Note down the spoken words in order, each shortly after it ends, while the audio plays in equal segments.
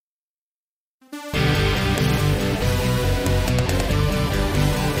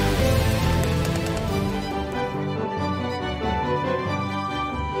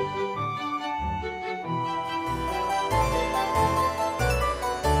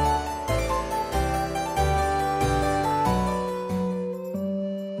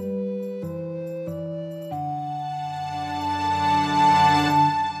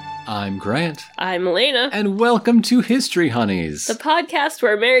Grant. I'm Elena. And welcome to History Honeys, The podcast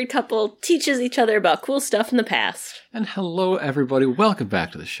where a married couple teaches each other about cool stuff in the past. And hello, everybody. Welcome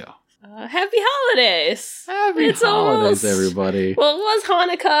back to the show. Happy holidays! Happy holidays, everybody. Well, it was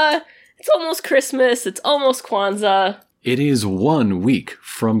Hanukkah. It's almost Christmas. It's almost Kwanzaa. It is 1 week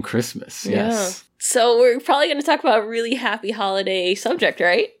from Christmas, yes. Yeah. So we're probably going to talk about a really happy holiday subject,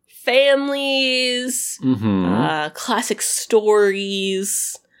 right? Families, classic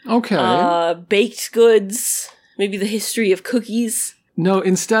stories. Okay. Baked goods, maybe the history of cookies. No,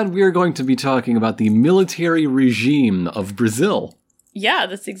 instead we are going to be talking about the military regime of Brazil. Yeah,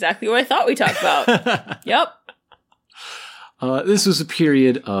 that's exactly what I thought we talked about. Yep. This was a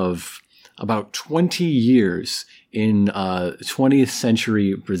period of about 20 years in 20th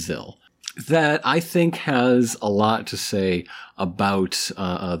century Brazil that I think has a lot to say about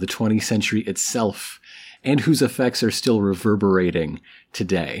the 20th century itself and whose effects are still reverberating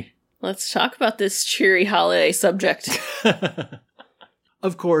today. Let's talk about this cheery holiday subject.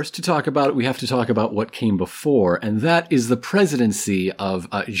 Of course, to talk about it, we have to talk about what came before, and that is the presidency of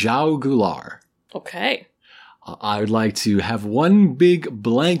João Goulart. Okay. I would like to have one big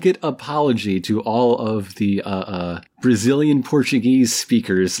blanket apology to all of the Brazilian Portuguese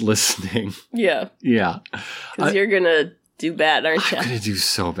speakers listening. Yeah. Yeah. Because you're going to do bad, aren't you? I'm going to do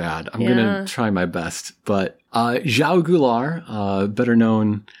so bad. I'm going to try my best. But João Goulart, better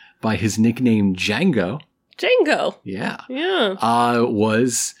known by his nickname Django. Django. Yeah. Yeah.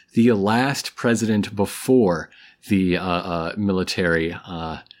 Was the last president before the military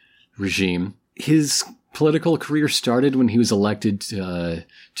regime. His political career started when he was elected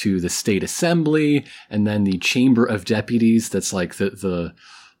to the state assembly and then the Chamber of Deputies. That's like the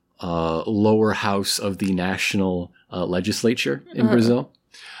lower house of the national legislature in Brazil.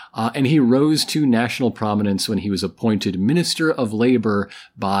 And he rose to national prominence when he was appointed Minister of Labor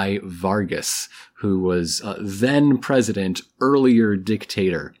by Vargas, who was then president, earlier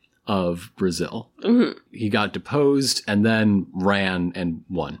dictator of Brazil. Mm-hmm. He got deposed and then ran and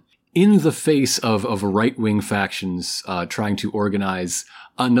won. In the face of right-wing factions trying to organize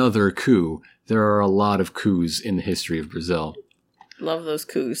another coup, there are a lot of coups in the history of Brazil. Love those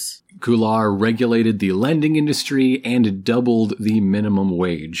coups. Goulart regulated the lending industry and doubled the minimum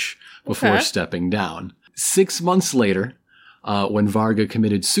wage before stepping down. 6 months later, when Varga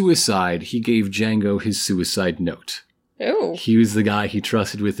committed suicide, he gave Django his suicide note. Oh. He was the guy he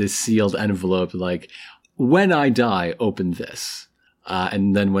trusted with this sealed envelope, like, when I die, open this.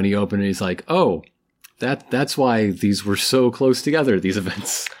 And then when he opened it, he's like, oh, that's why these were so close together, these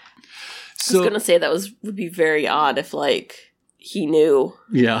events. So, I was going to say that would be very odd if, like, he knew.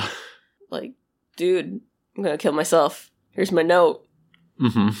 Yeah. Like, dude, I'm going to kill myself. Here's my note.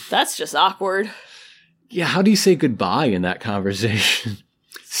 Mm-hmm. That's just awkward. Yeah, how do you say goodbye in that conversation?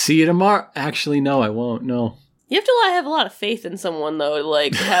 See you tomorrow. Actually, no, I won't. No. You have to have a lot of faith in someone, though.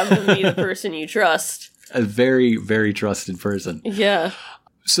 Like, have them be the person you trust. A very, very trusted person. Yeah.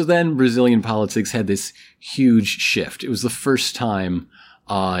 So then Brazilian politics had this huge shift. It was the first time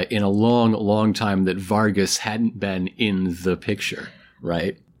in a long, long time that Vargas hadn't been in the picture,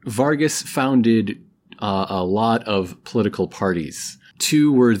 right? Vargas founded a lot of political parties.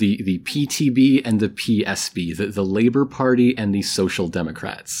 Two were the PTB and the PSB, the Labor Party and the Social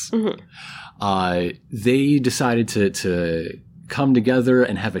Democrats. Mm-hmm. They decided to come together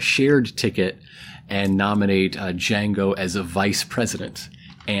and have a shared ticket and nominate Django as a vice president.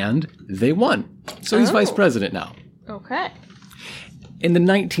 And they won. So he's vice president now. Okay. In the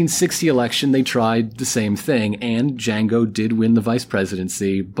 1960 election, they tried the same thing, and Django did win the vice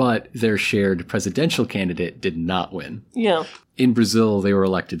presidency, but their shared presidential candidate did not win. Yeah. In Brazil, they were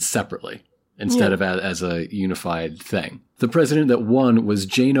elected separately instead of as a unified thing. The president that won was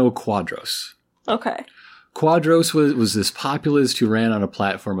Jânio Quadros. Okay. Quadros was this populist who ran on a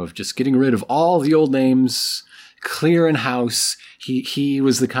platform of just getting rid of all the old names, clearing house. He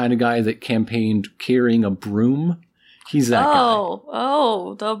was the kind of guy that campaigned carrying a broom. He's that guy.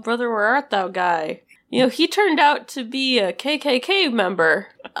 Oh, the Brother Where Art Thou guy. You know, he turned out to be a KKK member.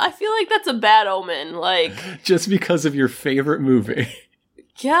 I feel like that's a bad omen, like... Just because of your favorite movie.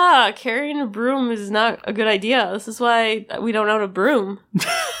 Yeah, carrying a broom is not a good idea. This is why we don't own a broom.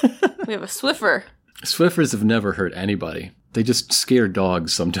 We have a Swiffer. Swiffers have never hurt anybody. They just scare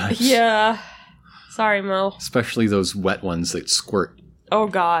dogs sometimes. Yeah. Sorry, Mo. Especially those wet ones that squirt. Oh,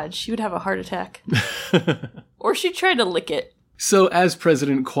 God. She would have a heart attack. Or she'd try to lick it. So as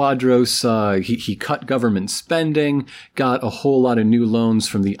President Quadros, he cut government spending, got a whole lot of new loans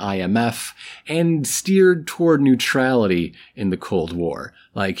from the IMF, and steered toward neutrality in the Cold War.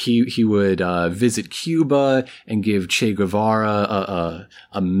 Like, he would visit Cuba and give Che Guevara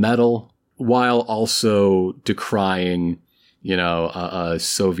a medal while also decrying,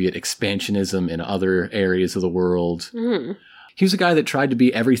 Soviet expansionism in other areas of the world. Mm-hmm. He was a guy that tried to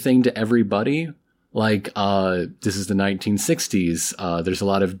be everything to everybody. Like, this is the 1960s. There's a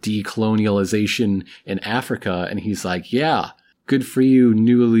lot of decolonialization in Africa. And he's like, yeah, good for you,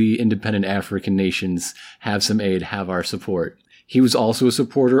 newly independent African nations. Have some aid, have our support. He was also a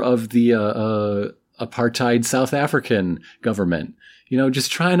supporter of the apartheid South African government.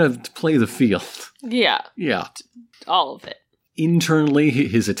 Just trying to play the field. Yeah. Yeah. All of it. Internally,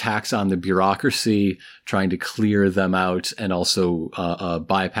 his attacks on the bureaucracy, trying to clear them out and also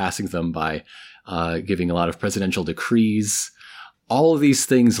bypassing them by giving a lot of presidential decrees. All of these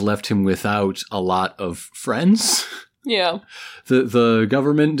things left him without a lot of friends. Yeah. The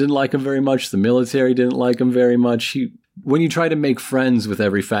government didn't like him very much. The military didn't like him very much. When you try to make friends with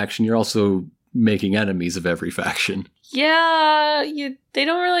every faction, you're also making enemies of every faction. Yeah, they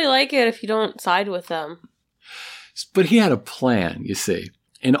don't really like it if you don't side with them. But he had a plan, you see.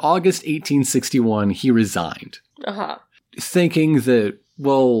 In August 1861, he resigned. Uh-huh. Thinking that,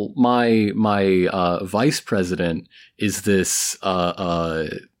 well, my vice president is this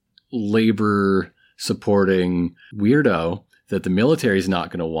labor-supporting weirdo that the military is not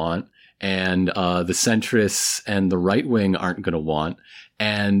going to want, and the centrists and the right wing aren't going to want.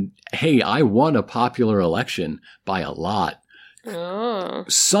 And hey, I won a popular election by a lot. Oh.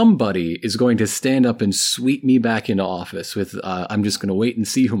 Somebody is going to stand up and sweep me back into office with, I'm just going to wait and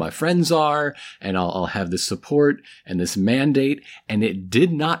see who my friends are, and I'll have this support and this mandate. And it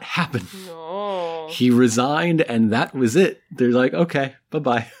did not happen. No. He resigned, and that was it. They're like, okay,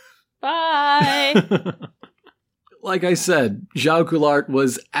 bye-bye. Bye. Like I said, João Goulart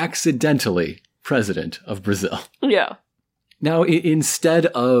was accidentally president of Brazil. Yeah. Now, instead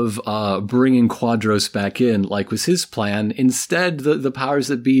of bringing Quadros back in, like was his plan, instead the powers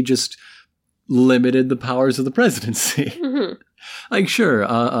that be just limited the powers of the presidency. Mm-hmm. Like, sure,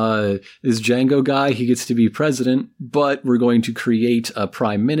 this Django guy, he gets to be president, but we're going to create a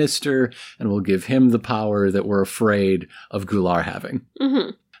prime minister, and we'll give him the power that we're afraid of Goulart having.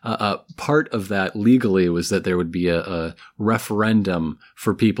 Mm-hmm. Part of that legally was that there would be a referendum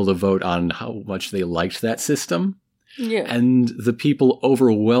for people to vote on how much they liked that system. Yeah. And the people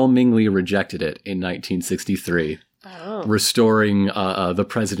overwhelmingly rejected it in 1963, restoring the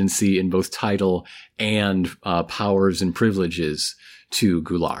presidency in both title and powers and privileges to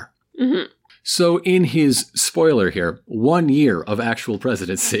Goulart. Mm-hmm. So in his, spoiler here, 1 year of actual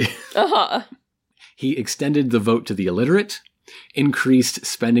presidency, he extended the vote to the illiterate, increased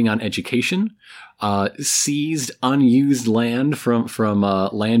spending on education, seized unused land from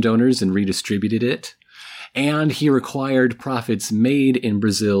landowners and redistributed it. And he required profits made in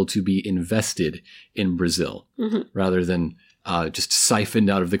Brazil to be invested in Brazil, rather than just siphoned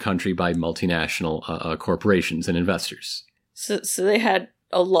out of the country by multinational corporations and investors. So they had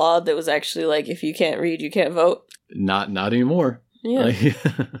a law that was actually like, if you can't read, you can't vote? Not anymore. Yeah.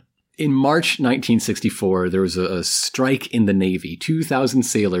 In March 1964, there was a strike in the Navy. 2,000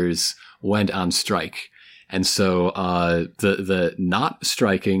 sailors went on strike. And so the not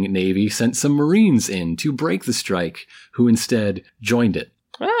striking Navy sent some Marines in to break the strike, who instead joined it.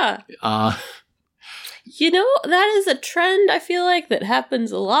 That is a trend, I feel like, that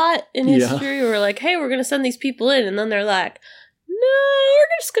happens a lot in history. Yeah. We're like, hey, we're going to send these people in. And then they're like, no,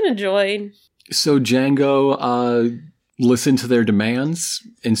 we're just going to join. So Django listened to their demands,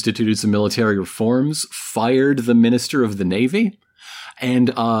 instituted some military reforms, fired the minister of the Navy,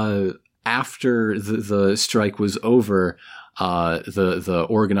 and after the strike was over, the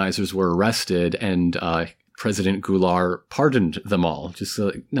organizers were arrested, and President Goulart pardoned them all. Just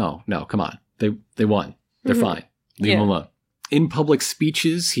like, no, come on. They won. They're fine. Leave them alone. In public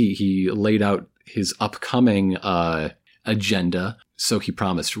speeches, he laid out his upcoming agenda. So he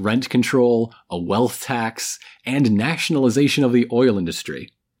promised rent control, a wealth tax, and nationalization of the oil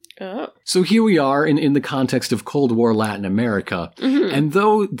industry. Oh. So here we are in the context of Cold War Latin America. Mm-hmm. And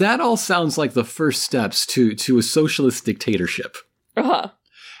though that all sounds like the first steps to a socialist dictatorship,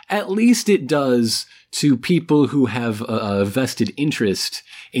 at least it does to people who have a vested interest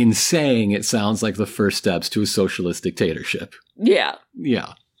in saying it sounds like the first steps to a socialist dictatorship. Yeah.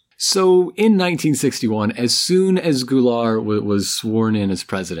 Yeah. So in 1961, as soon as Goulart was sworn in as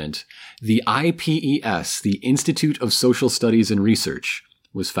president, the IPES, the Institute of Social Studies and Research,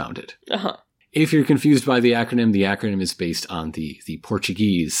 was founded. If you're confused by the acronym is based on the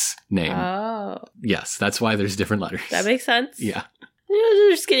Portuguese name. Oh. Yes, that's why there's different letters. That makes sense. Yeah.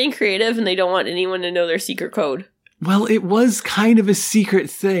 They're just getting creative and they don't want anyone to know their secret code. Well, it was kind of a secret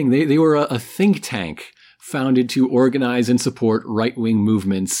thing. They were a think tank founded to organize and support right-wing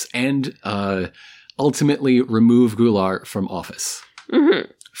movements and ultimately remove Goulart from office.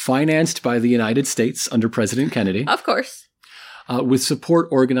 Mm-hmm. Financed by the United States under President Kennedy. Of course. With support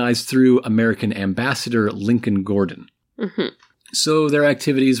organized through American Ambassador Lincoln Gordon. Mm-hmm. So their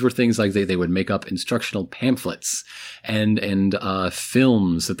activities were things like they would make up instructional pamphlets and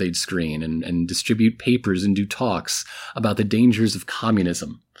films that they'd screen and distribute papers and do talks about the dangers of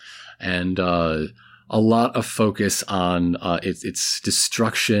communism. And a lot of focus on its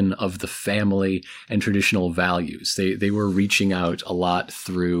destruction of the family and traditional values. They were reaching out a lot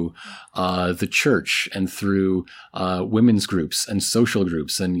through the church and through women's groups and social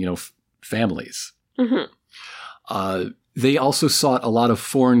groups and families. Mm-hmm. They also sought a lot of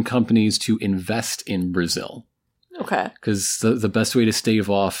foreign companies to invest in Brazil. Okay. Because the best way to stave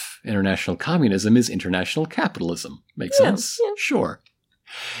off international communism is international capitalism. Makes sense? Yeah. Sure.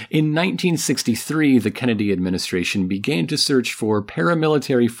 In 1963, the Kennedy administration began to search for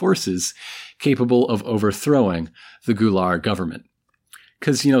paramilitary forces capable of overthrowing the Goulart government.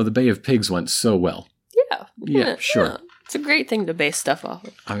 Because, the Bay of Pigs went so well. Yeah, sure. Yeah. It's a great thing to base stuff off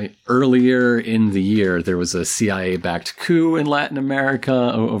of. I mean, earlier in the year, there was a CIA-backed coup in Latin America,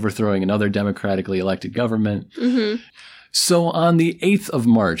 overthrowing another democratically elected government. Mm-hmm. So on the 8th of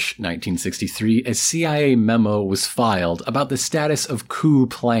March, 1963, a CIA memo was filed about the status of coup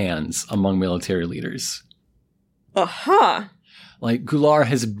plans among military leaders. Uh-huh. Like, Goulart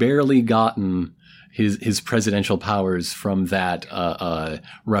has barely gotten his presidential powers from that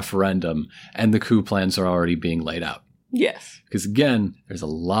referendum, and the coup plans are already being laid out. Yes. Because again, there's a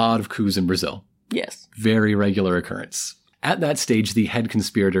lot of coups in Brazil. Yes. Very regular occurrence. At that stage, the head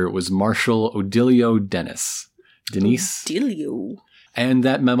conspirator was Marshal Odilio Dennis. Odilio. And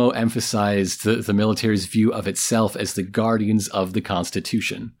that memo emphasized the military's view of itself as the guardians of the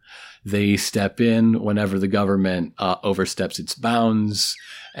Constitution. They step in whenever the government oversteps its bounds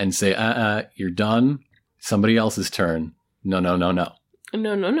and say, you're done. Somebody else's turn. No.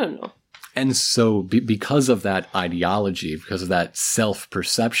 No. And so because of that ideology, because of that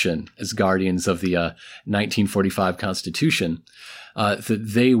self-perception as guardians of the 1945 Constitution, that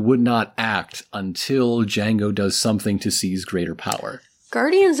they would not act until Django does something to seize greater power.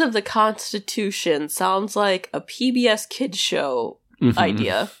 Guardians of the Constitution sounds like a PBS kids show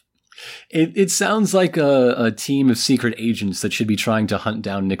idea. It sounds like a team of secret agents that should be trying to hunt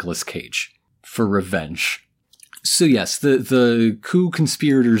down Nicolas Cage for revenge. So yes, the coup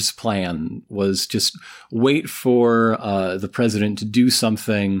conspirators' plan was just wait for the president to do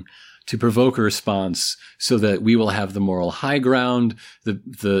something to provoke a response so that we will have the moral high ground,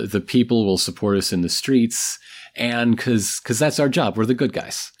 the people will support us in the streets, and because that's our job. We're the good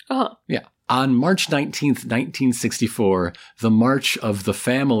guys. Uh-huh. Yeah. On March 19th, 1964, the March of the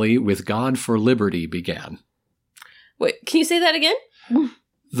Family with God for Liberty began. Wait, can you say that again?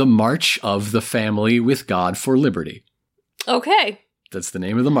 The March of the Family with God for Liberty. Okay. That's the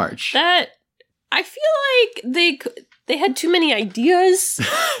name of the march. I feel like they had too many ideas,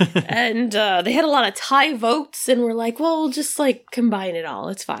 and they had a lot of tie votes, and were like, well, we'll just combine it all.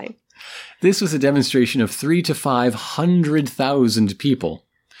 It's fine. This was a demonstration of 300,000 to 500,000 people,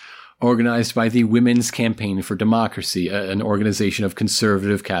 organized by the Women's Campaign for Democracy, an organization of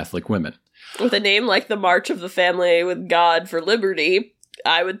conservative Catholic women. With a name like the March of the Family with God for Liberty,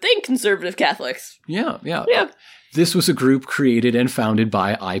 I would think conservative Catholics. Yeah. This was a group created and founded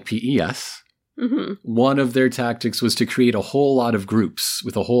by IPES. Mm-hmm. One of their tactics was to create a whole lot of groups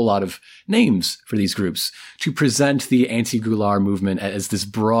with a whole lot of names for these groups to present the anti-Goulart movement as this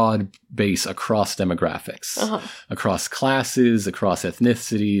broad base across demographics, across classes, across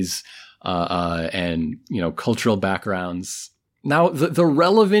ethnicities, and cultural backgrounds. Now, the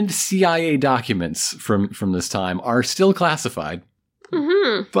relevant CIA documents from this time are still classified,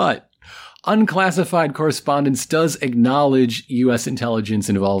 but unclassified correspondence does acknowledge U.S. intelligence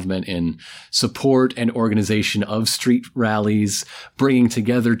involvement in support and organization of street rallies, bringing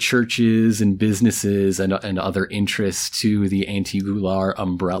together churches and businesses and other interests to the anti-Goulart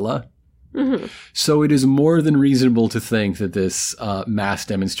umbrella. Mm-hmm. So it is more than reasonable to think that this mass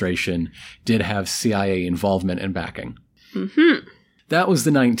demonstration did have CIA involvement and backing. Mm-hmm. That was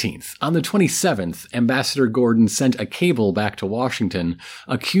the 19th. On the 27th, Ambassador Gordon sent a cable back to Washington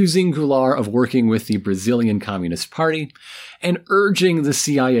accusing Goulart of working with the Brazilian Communist Party and urging the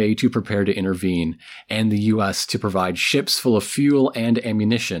CIA to prepare to intervene and the U.S. to provide ships full of fuel and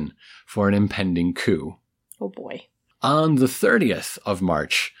ammunition for an impending coup. Oh boy. On the 30th of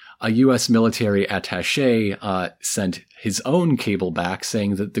March, a U.S. military attaché sent his own cable back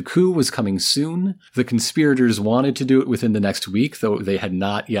saying that the coup was coming soon. The conspirators wanted to do it within the next week, though they had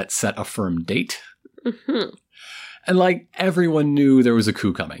not yet set a firm date. Mm-hmm. And like everyone knew there was a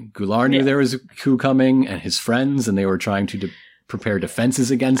coup coming. Goulart knew there was a coup coming, and his friends, and they were trying to prepare defenses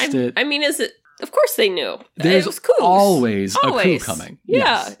against it. I mean, of course they knew. There's it was coups. always a coup coming.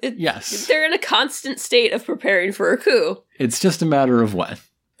 Yeah. Yes. They're in a constant state of preparing for a coup. It's just a matter of when.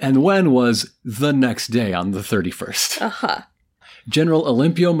 And when was the next day on the 31st. Uh-huh. General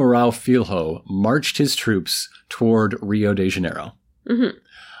Olimpio Mourão Filho marched his troops toward Rio de Janeiro. Mm-hmm.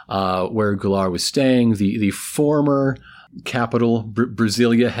 Where Goulart was staying. The former capital,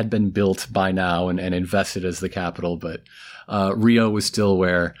 Brasilia, had been built by now and invested as the capital, but Rio was still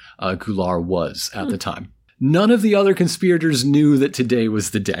where Goulart was at the time. None of the other conspirators knew that today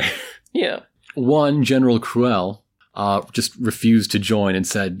was the day. Yeah. One, General Cruel, just refused to join and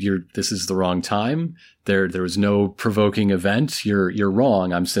said, this is the wrong time. There was no provoking event. You're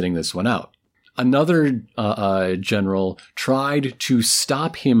wrong. I'm sitting this one out. Another general tried to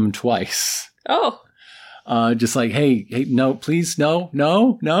stop him twice. Oh. Just like, hey, no, please, no.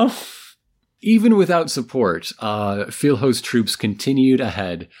 Even without support, Filho's troops continued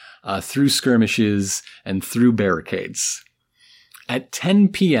ahead through skirmishes and through barricades. At 10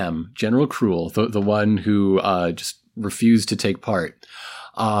 p.m., General Cruel, the one who just refused to take part,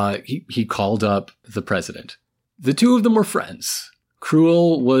 he called up the president. The two of them were friends.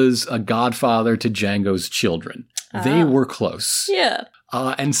 Cruel was a godfather to Django's children. They were close. Yeah.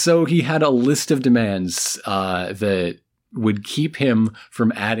 And so he had a list of demands that would keep him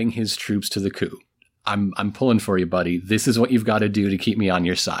from adding his troops to the coup. I'm pulling for you, buddy. This is what you've got to do to keep me on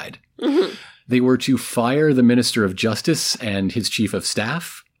your side. Mm-hmm. They were to fire the Minister of Justice and his chief of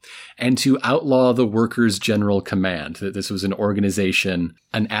staff, and to outlaw the Workers' General Command. This was an organization,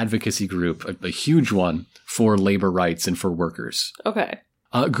 an advocacy group, a huge one for labor rights and for workers. Okay.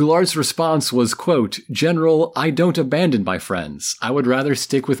 Goulart's response was, quote, "General, I don't abandon my friends. I would rather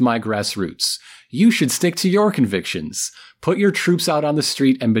stick with my grassroots. You should stick to your convictions. Put your troops out on the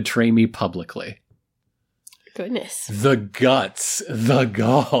street and betray me publicly." Goodness. The guts, the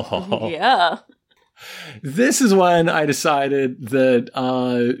gall. Yeah. This is when I decided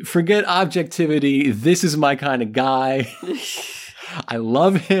that, forget objectivity, this is my kind of guy. I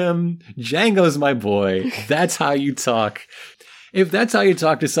love him. Django's my boy. That's how you talk. If that's how you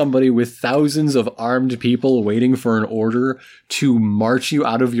talk to somebody with thousands of armed people waiting for an order to march you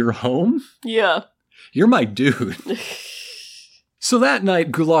out of your home, yeah, you're my dude. So that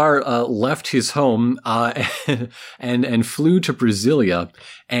night, Goulart left his home and flew to Brasilia,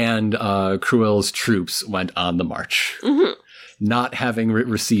 and Cruel's troops went on the march, not having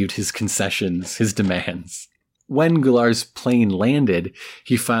received his concessions, his demands. When Goulart's plane landed,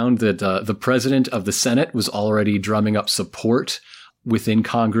 he found that the president of the Senate was already drumming up support within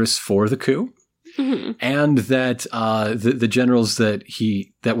Congress for the coup. Mm-hmm. And that the generals that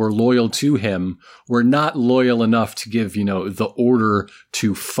were loyal to him were not loyal enough to give, the order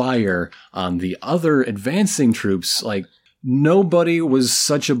to fire on the other advancing troops. Like, nobody was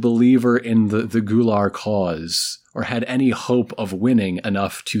such a believer in the Goulart cause or had any hope of winning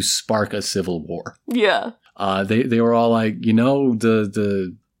enough to spark a civil war. Yeah. They were all like,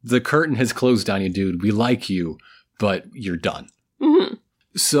 the curtain has closed on you, dude. We like you, but you're done. Mm-hmm.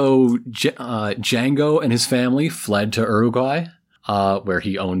 So Django and his family fled to Uruguay, where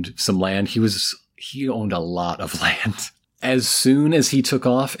he owned some land. He owned a lot of land. As soon as he took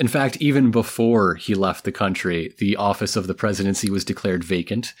off, in fact, even before he left the country, the office of the presidency was declared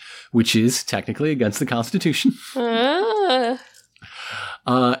vacant, which is technically against the Constitution.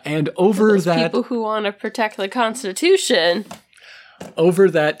 And over those that, people who want to protect the Constitution, over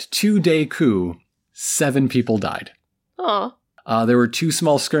that 2-day coup, 7 people died. Oh. There were 2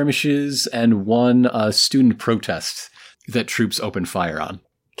 small skirmishes and 1 student protest that troops opened fire on.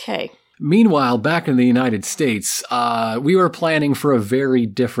 Okay. Meanwhile, back in the United States, we were planning for a very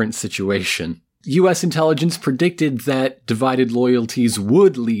different situation. U.S. intelligence predicted that divided loyalties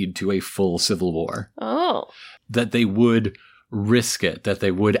would lead to a full civil war. Oh. That they would risk it, that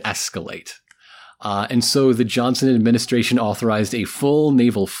they would escalate. And so the Johnson administration authorized a full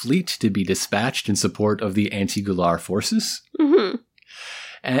naval fleet to be dispatched in support of the anti-Goulart forces. Mm-hmm.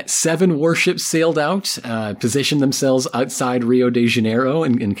 7 warships sailed out, positioned themselves outside Rio de Janeiro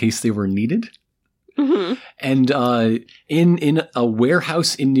in case they were needed. Mm-hmm. And in a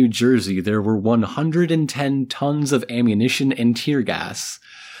warehouse in New Jersey, there were 110 tons of ammunition and tear gas,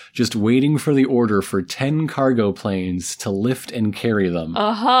 just waiting for the order for 10 cargo planes to lift and carry them.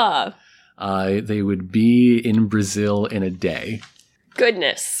 Uh-huh. They would be in Brazil in a day.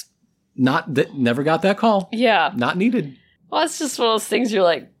 Goodness. Never got that call. Yeah. Not needed. Well, it's just one of those things you're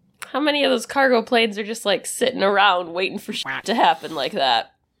like, how many of those cargo planes are just like sitting around waiting for shit to happen like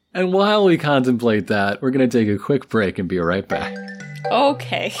that? And while we contemplate that, we're going to take a quick break and be right back.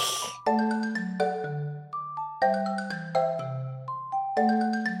 Okay.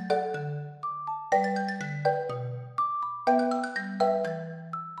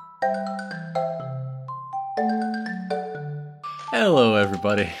 Hello,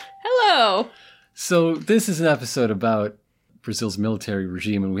 everybody. Hello. So this is an episode about Brazil's military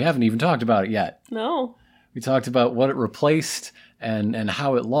regime, and we haven't even talked about it yet. No. We talked about what it replaced and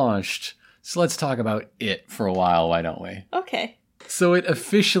how it launched. So let's talk about it for a while, why don't we? Okay. So it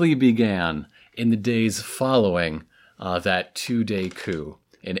officially began in the days following that two-day coup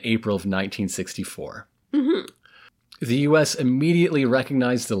in April of 1964. Mm-hmm. The U.S. immediately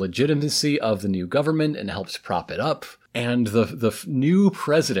recognized the legitimacy of the new government and helped prop it up. And the new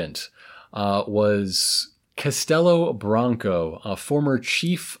president was Castelo Branco, a former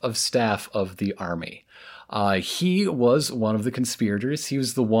chief of staff of the army. He was one of the conspirators. He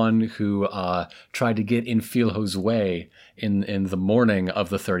was the one who tried to get in Filho's way in the morning of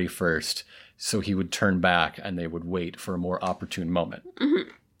the 31st, so he would turn back and they would wait for a more opportune moment.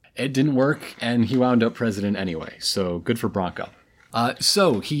 Mm-hmm. It didn't work, and he wound up president anyway, so good for Branco.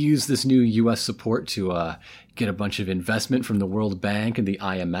 So he used this new U.S. support to get a bunch of investment from the World Bank and the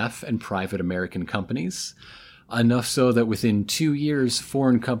IMF and private American companies. Enough so that within 2 years,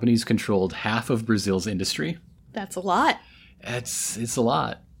 foreign companies controlled half of Brazil's industry. That's a lot. It's a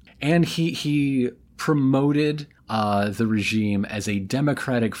lot. And he promoted the regime as a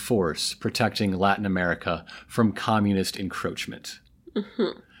democratic force protecting Latin America from communist encroachment.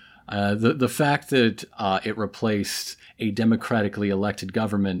 Mm-hmm. The fact that it replaced a democratically elected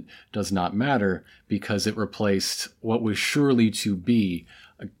government does not matter because it replaced what was surely to be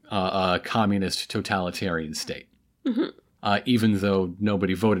a communist totalitarian state, mm-hmm. Even though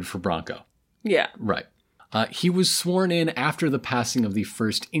nobody voted for Branco. Yeah. Right. He was sworn in after the passing of the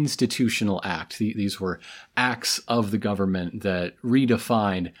first institutional act. These were acts of the government that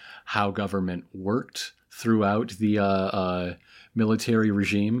redefined how government worked throughout the military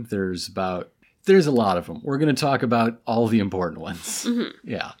regime. There's a lot of them. We're going to talk about all the important ones. Mm-hmm.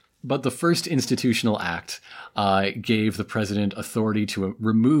 Yeah. But the first institutional act gave the president authority to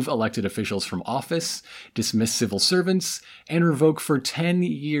remove elected officials from office, dismiss civil servants, and revoke for 10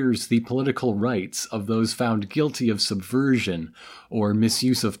 years the political rights of those found guilty of subversion or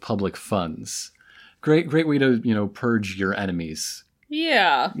misuse of public funds. Great way to, purge your enemies.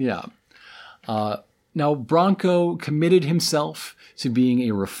 Yeah. Yeah. Now, Branco committed himself to being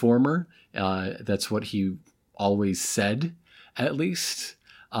a reformer. That's what he always said, at least.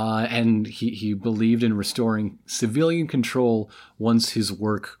 And he believed in restoring civilian control once his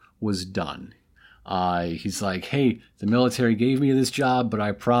work was done. He's like, hey, the military gave me this job, but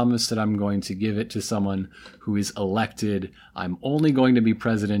I promise that I'm going to give it to someone who is elected. I'm only going to be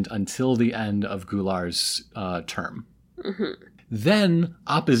president until the end of Goulart's term. Mm-hmm. Then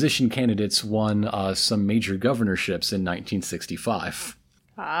opposition candidates won some major governorships in 1965.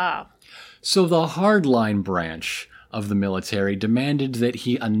 Ah. So the hardline branch of the military demanded that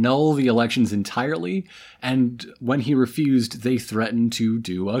he annul the elections entirely, and when he refused, they threatened to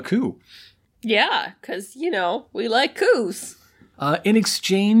do a coup. Yeah, because, we like coups. In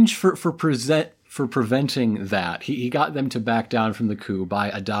exchange for preventing that, he got them to back down from the coup by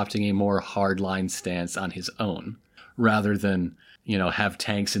adopting a more hardline stance on his own, rather than, have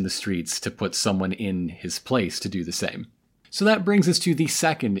tanks in the streets to put someone in his place to do the same. So that brings us to the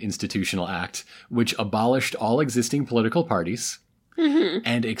second institutional act, which abolished all existing political parties mm-hmm.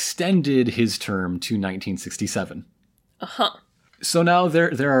 and extended his term to 1967. Uh-huh. So now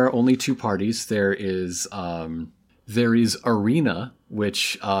there are only two parties. There is ARENA,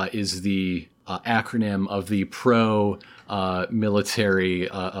 which is the acronym of the pro-military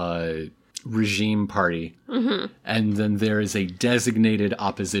regime party. Mm-hmm. And then there is a designated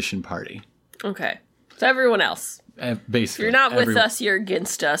opposition party. Okay. So everyone else. Basically. If you're not with us, you're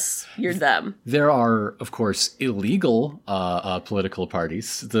against us. You're them. There are, of course, illegal political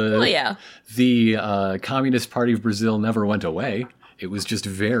parties. Yeah. The Communist Party of Brazil never went away. It was just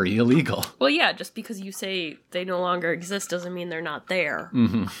very illegal. Well, yeah, just because you say they no longer exist doesn't mean they're not there.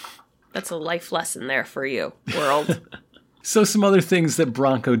 Mm-hmm. That's a life lesson there for you, world. So some other things that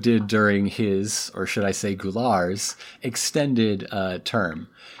Branco did during his, or should I say Goulart's, extended term.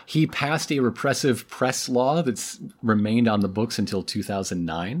 He passed a repressive press law that's remained on the books until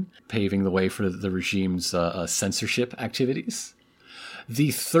 2009, paving the way for the regime's censorship activities.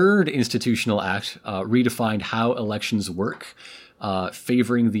 The third institutional act redefined how elections work,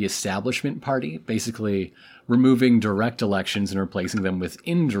 favoring the establishment party, basically removing direct elections and replacing them with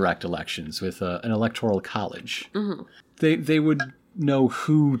indirect elections, with an electoral college. Mm-hmm. They would know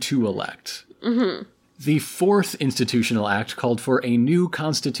who to elect. Mm-hmm. The Fourth Institutional Act called for a new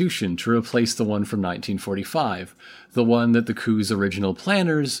constitution to replace the one from 1945, the one that the coup's original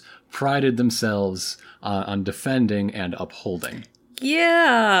planners prided themselves on defending and upholding.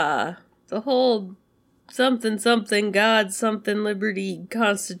 Yeah, the whole something, God, something, liberty,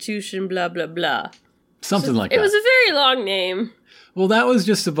 constitution, blah, blah, blah. Something like that. It was a very long name. Well, that was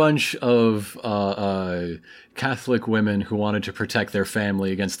just a bunch of Catholic women who wanted to protect their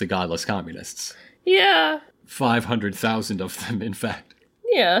family against the godless communists. Yeah. 500,000 of them, in fact.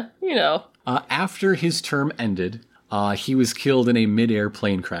 Yeah, you know. After his term ended, he was killed in a mid-air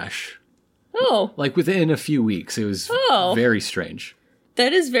plane crash. Oh. Like within a few weeks. It was very strange.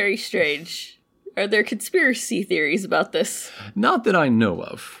 That is very strange. Are there conspiracy theories about this? Not that I know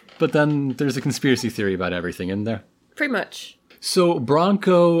of. But then there's a conspiracy theory about everything in there. Pretty much. So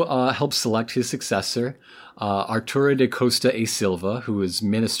Branco helped select his successor, Arturo de Costa e Silva, who was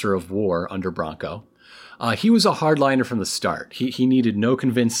Minister of War under Branco. He was a hardliner from the start. He needed no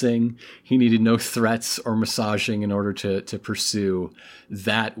convincing. He needed no threats or massaging in order to pursue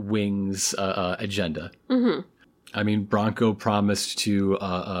that wing's agenda. Mm-hmm. I mean, Branco promised to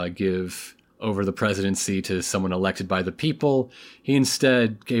give over the presidency to someone elected by the people. He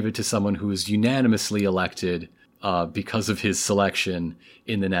instead gave it to someone who was unanimously elected because of his selection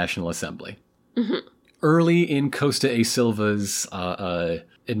in the National Assembly. Mm-hmm. Early in Costa e Silva's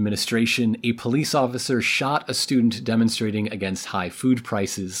administration, a police officer shot a student demonstrating against high food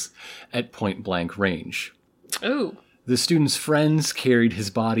prices at point-blank range. Ooh. The student's friends carried his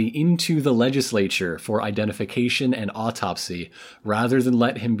body into the legislature for identification and autopsy, rather than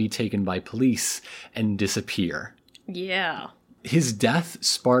let him be taken by police and disappear. Yeah. His death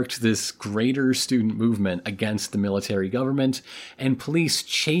sparked this greater student movement against the military government, and police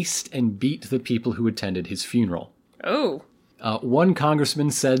chased and beat the people who attended his funeral. Oh. One congressman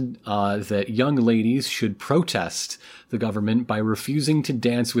said that young ladies should protest the government by refusing to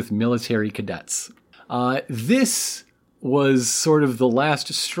dance with military cadets. This was sort of the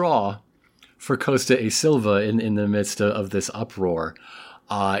last straw for Costa e Silva in the midst of this uproar.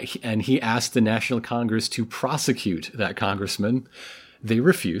 And he asked the National Congress to prosecute that congressman. They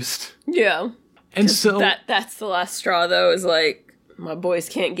refused. Yeah. And so that's the last straw, though, is like, my boys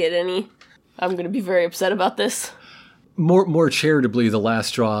can't get any. I'm going to be very upset about this. More charitably, the last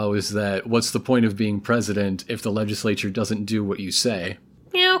straw was that what's the point of being president if the legislature doesn't do what you say?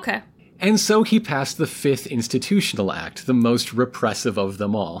 Yeah, okay. And so he passed the Fifth Institutional Act, the most repressive of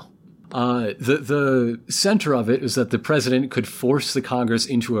them all. The center of it is that the president could force the Congress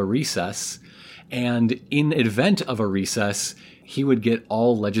into a recess, and in event of a recess, he would get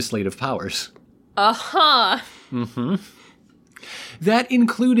all legislative powers. Uh-huh. Mm-hmm. That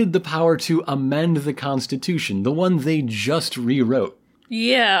included the power to amend the Constitution, the one they just rewrote.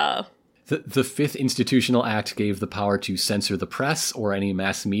 Yeah. The Fifth Institutional Act gave the power to censor the press or any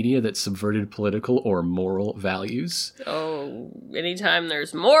mass media that subverted political or moral values. Oh, anytime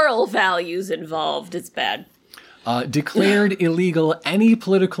there's moral values involved, it's bad. Declared illegal any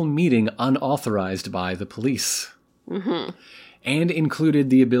political meeting unauthorized by the police. Mm-hmm. And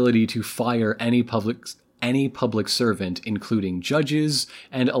included the ability to fire any public servant, including judges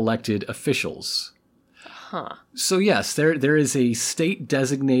and elected officials. Huh. So yes, there is a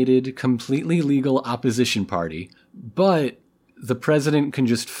state-designated, completely legal opposition party, but the president can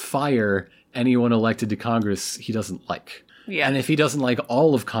just fire anyone elected to Congress he doesn't like. Yeah. And if he doesn't like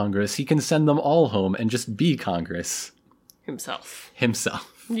all of Congress, he can send them all home and just be Congress. Himself.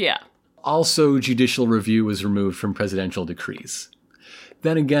 Yeah. Also, judicial review was removed from presidential decrees.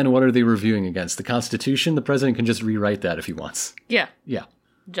 Then again, what are they reviewing against? The Constitution? The president can just rewrite that if he wants. Yeah. Yeah.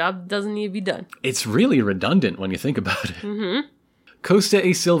 Job doesn't need to be done. It's really redundant when you think about it. Mm-hmm. Costa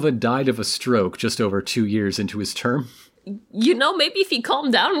e Silva died of a stroke just over 2 years into his term. You know, maybe if he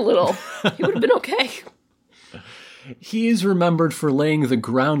calmed down a little, he would have been okay. He is remembered for laying the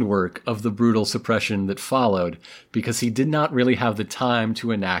groundwork of the brutal suppression that followed, because he did not really have the time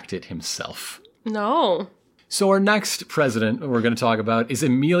to enact it himself. No. So our next president we're going to talk about is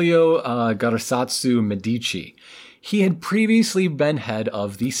Emilio Garzazzu Medici. He had previously been head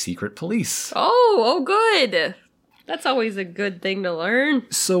of the secret police. Oh, good. That's always a good thing to learn.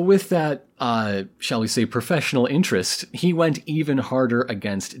 So with that, shall we say, professional interest, he went even harder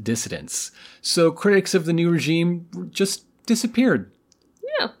against dissidents. So critics of the new regime just disappeared.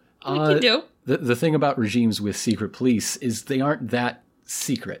 Yeah, like you do. The thing about regimes with secret police is they aren't that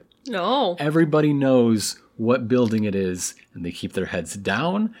secret. No. Everybody knows what building it is, and they keep their heads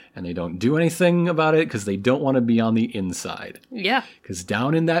down, and they don't do anything about it because they don't want to be on the inside. Yeah. Because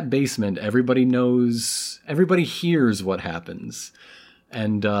down in that basement, everybody knows everybody hears what happens.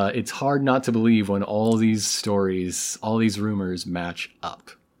 And it's hard not to believe when all these stories, all these rumors match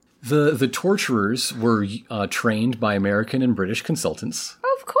up. The torturers were trained by American and British consultants.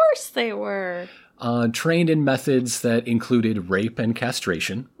 Of course they were. Trained in methods that included rape and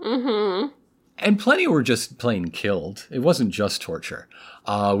castration. Mm-hmm. And plenty were just plain killed. It wasn't just torture.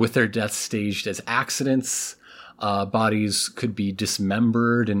 With their deaths staged as accidents, bodies could be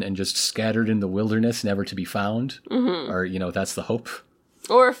dismembered and just scattered in the wilderness, never to be found. Mm-hmm. Or, that's the hope.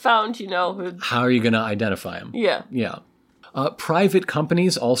 Or found, How are you going to identify them? Yeah. Yeah. Private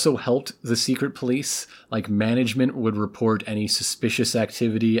companies also helped the secret police. Like, management would report any suspicious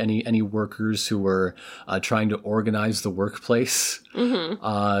activity, any workers who were trying to organize the workplace. Mm-hmm.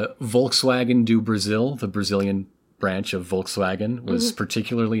 Volkswagen do Brazil, the Brazilian branch of Volkswagen, was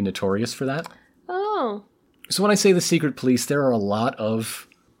particularly notorious for that. Oh. So when I say the secret police, there are a lot of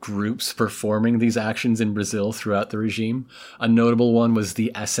groups performing these actions in Brazil throughout the regime. A notable one was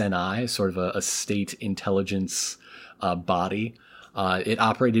the SNI, sort of a state intelligence body. It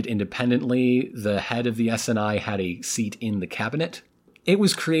operated independently. The head of the SNI had a seat in the cabinet. It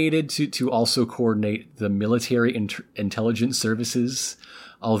was created to also coordinate the military intelligence services,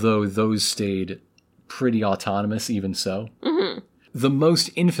 although those stayed pretty autonomous even so. Mm-hmm. The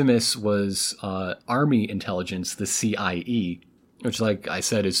most infamous was Army Intelligence, the CIE, which, like I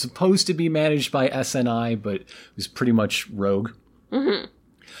said, is supposed to be managed by SNI, but was pretty much rogue. Mm-hmm.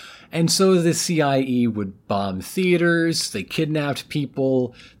 And so the CIE would bomb theaters, they kidnapped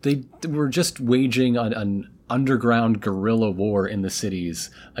people, they were just waging an underground guerrilla war in the cities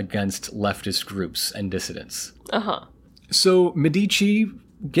against leftist groups and dissidents. Uh-huh. So Medici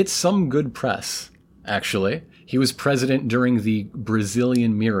gets some good press, actually. He was president during the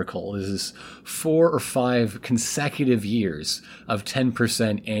Brazilian miracle. This is 4 or 5 consecutive years of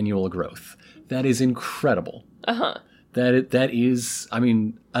 10% annual growth. That is incredible. Uh-huh. That is,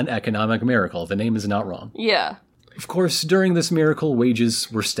 an economic miracle. The name is not wrong. Yeah. Of course, during this miracle,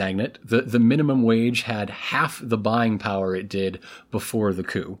 wages were stagnant. The minimum wage had half the buying power it did before the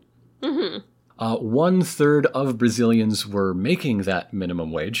coup. Mm-hmm. 1/3 of Brazilians were making that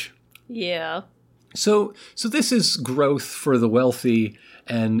minimum wage. Yeah. So this is growth for the wealthy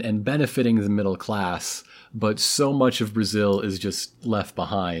and benefiting the middle class, but so much of Brazil is just left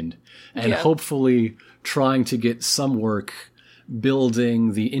behind. And hopefully trying to get some work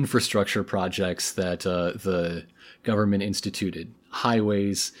building the infrastructure projects that the government instituted.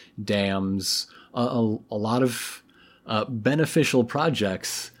 Highways, dams, a lot of beneficial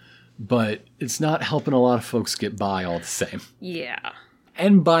projects, but it's not helping a lot of folks get by all the same. Yeah.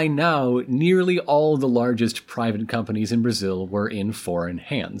 And by now, nearly all the largest private companies in Brazil were in foreign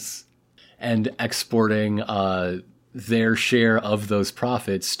hands and exporting their share of those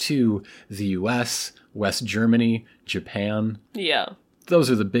profits to the US, West Germany, Japan. Yeah.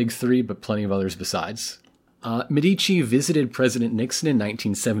 Those are the big 3, but plenty of others besides. Medici visited President Nixon in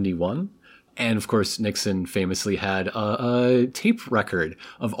 1971. And of course, Nixon famously had a tape record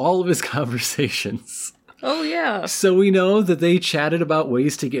of all of his conversations. Oh, yeah. So we know that they chatted about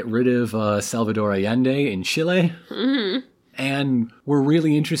ways to get rid of Salvador Allende in Chile. Mm-hmm. And were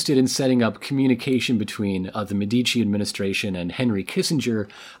really interested in setting up communication between the Medici administration and Henry Kissinger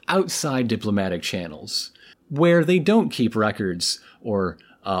outside diplomatic channels, where they don't keep records or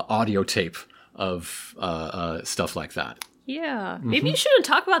audio tape of stuff like that. Yeah. Maybe you shouldn't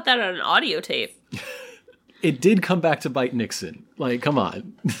talk about that on an audio tape. It did come back to bite Nixon. Like, come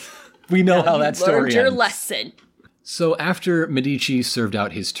on. We know how that story ends. You learned your lesson. So after Medici served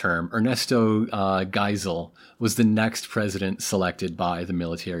out his term, Ernesto Geisel was the next president selected by the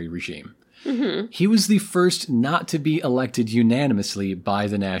military regime. Mm-hmm. He was the first not to be elected unanimously by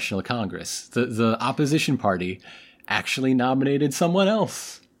the National Congress. The opposition party actually nominated someone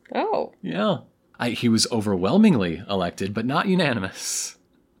else. Oh. Yeah. He was overwhelmingly elected, but not unanimous.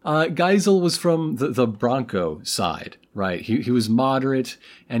 Geisel was from the Bronco side, right? He was moderate,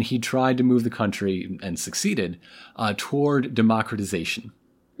 and he tried to move the country, and succeeded, toward democratization,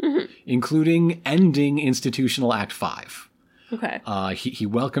 including ending Institutional Act 5. Okay. He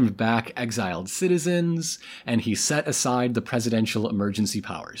welcomed back exiled citizens, and he set aside the presidential emergency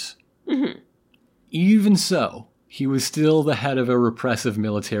powers. Mm-hmm. Even so, he was still the head of a repressive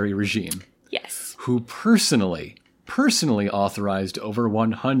military regime. Yes. Who personally authorized over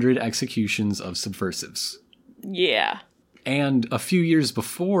 100 executions of subversives. Yeah. And a few years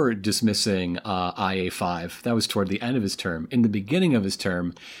before dismissing IA-5, that was toward the end of his term, in the beginning of his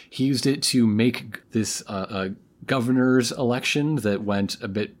term, he used it to make this governor's election that went a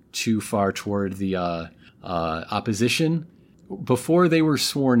bit too far toward the opposition, before they were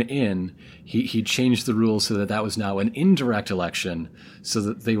sworn in, he changed the rules so that that was now an indirect election, so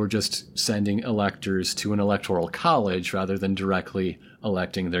that they were just sending electors to an electoral college rather than directly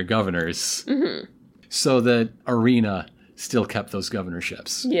electing their governors. Mm-hmm. So that Arena still kept those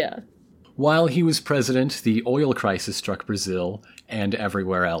governorships. Yeah. While he was president, the oil crisis struck Brazil and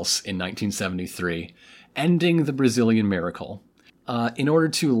everywhere else in 1973, ending the Brazilian miracle. In order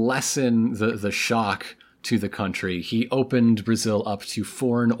to lessen the shock to the country, he opened Brazil up to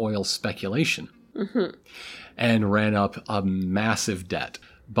foreign oil speculation and ran up a massive debt.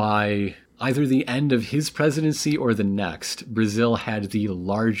 By either the end of his presidency or the next, Brazil had the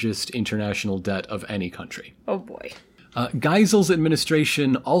largest international debt of any country. Oh, boy. Geisel's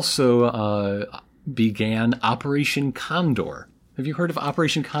administration also began Operation Condor. Have you heard of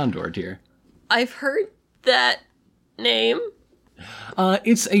Operation Condor, dear? I've heard that name.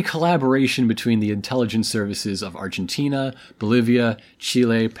 It's a collaboration between the intelligence services of Argentina, Bolivia,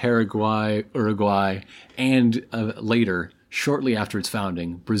 Chile, Paraguay, Uruguay, and later, shortly after its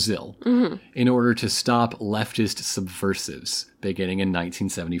founding, Brazil, in order to stop leftist subversives, beginning in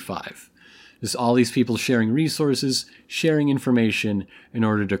 1975. There's all these people sharing resources, sharing information in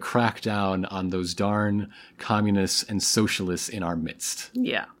order to crack down on those darn communists and socialists in our midst.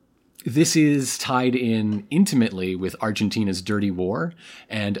 Yeah. This is tied in intimately with Argentina's dirty war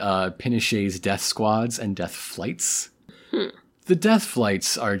and Pinochet's death squads and death flights. The death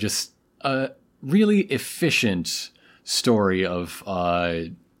flights are just a really efficient story of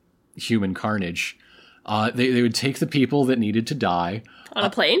human carnage. They would take the people that needed to die on a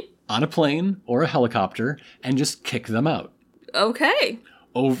plane? On a plane or a helicopter and just kick them out. Okay.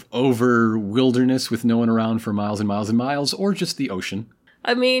 Over wilderness with no one around for miles and miles and miles, or just the ocean.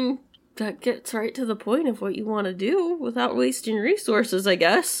 I mean, that gets right to the point of what you want to do without wasting resources, I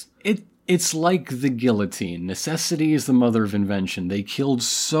guess. It's like the guillotine. Necessity is the mother of invention. They killed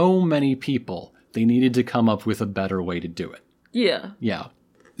so many people, they needed to come up with a better way to do it. Yeah. Yeah.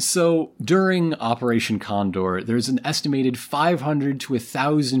 So during Operation Condor, there's an estimated 500 to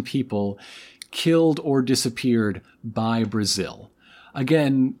 1,000 people killed or disappeared by Brazil.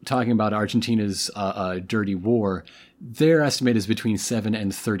 Again, talking about Argentina's dirty war, their estimate is between 7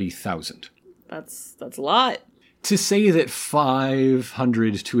 and 30,000. That's a lot. To say that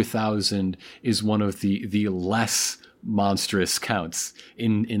 500 to 1,000 is one of the less monstrous counts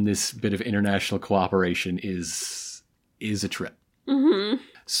in this bit of international cooperation is a trip. Mm-hmm.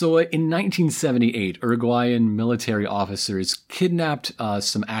 So in 1978, Uruguayan military officers kidnapped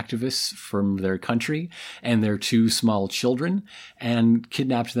some activists from their country and their 2 small children and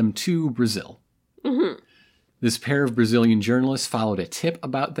kidnapped them to Brazil. Mm-hmm. This pair of Brazilian journalists followed a tip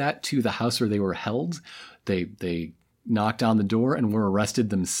about that to the house where they were held. They knocked on the door and were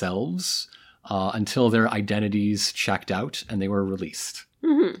arrested themselves until their identities checked out and they were released.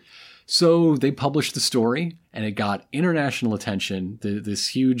 Mm-hmm. So they published the story, and it got international attention, this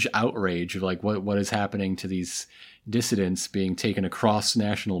huge outrage of like what is happening to these dissidents being taken across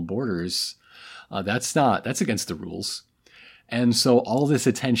national borders. That's against the rules. And so all this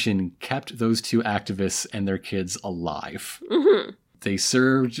attention kept those 2 activists and their kids alive. Mm-hmm. They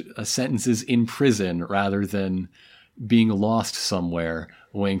served sentences in prison rather than being lost somewhere,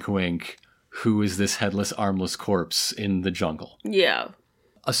 wink wink, who is this headless, armless corpse in the jungle? Yeah.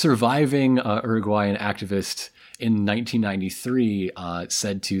 A surviving Uruguayan activist in 1993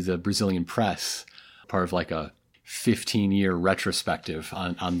 said to the Brazilian press, part of like a 15-year retrospective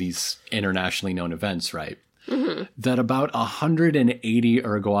on these internationally known events, right? Mm-hmm. That about 180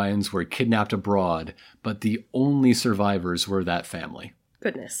 Uruguayans were kidnapped abroad, but the only survivors were that family.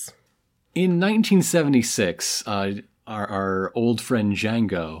 Goodness. In 1976, our old friend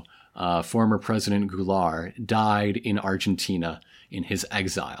Django, former President Goulart, died in Argentina in his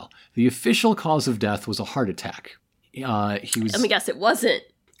exile. The official cause of death was a heart attack. Let me guess, it wasn't.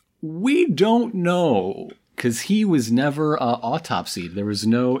 We don't know, because he was never autopsied. There was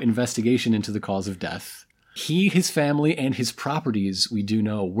no investigation into the cause of death. He, his family, and his properties, we do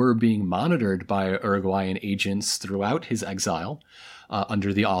know, were being monitored by Uruguayan agents throughout his exile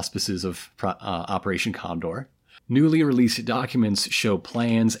under the auspices of Operation Condor. Newly released documents show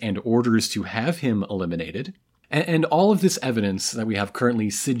plans and orders to have him eliminated. And all of this evidence that we have currently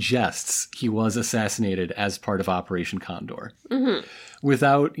suggests he was assassinated as part of Operation Condor. Mm-hmm.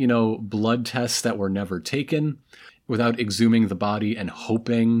 Without, blood tests that were never taken, without exhuming the body and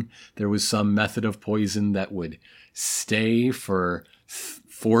hoping there was some method of poison that would stay for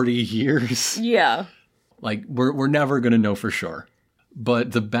 40 years. Yeah. Like, we're never going to know for sure.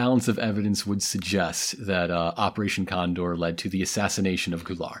 But the balance of evidence would suggest that Operation Condor led to the assassination of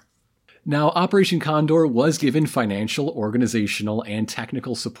Goulart. Now, Operation Condor was given financial, organizational, and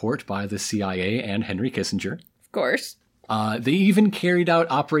technical support by the CIA and Henry Kissinger. Of course. They even carried out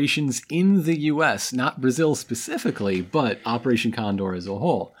operations in the U.S., not Brazil specifically, but Operation Condor as a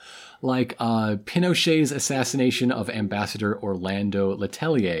whole. Like Pinochet's assassination of Ambassador Orlando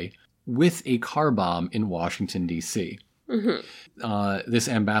Letelier with a car bomb in Washington, D.C. This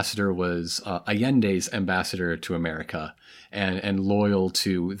ambassador was Allende's ambassador to America and loyal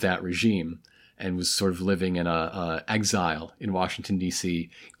to that regime, and was sort of living in a exile in Washington, D.C.,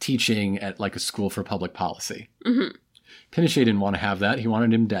 teaching at like a school for public policy. Pinochet didn't want to have that. He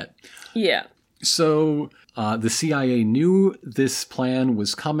wanted him dead. Yeah. So the CIA knew this plan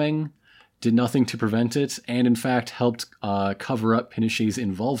was coming, did nothing to prevent it, and in fact helped cover up Pinochet's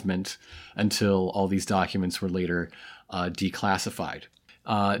involvement until all these documents were later declassified.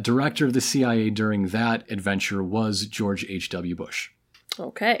 Director of the CIA during that adventure was George H.W. Bush.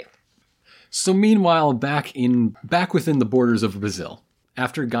 Okay. So meanwhile, back within the borders of Brazil,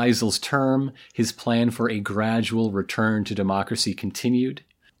 after Geisel's term, his plan for a gradual return to democracy continued.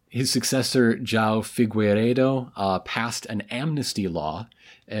 His successor, João Figueiredo, passed an amnesty law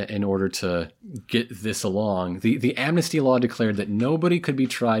in order to get this along. The amnesty law declared that nobody could be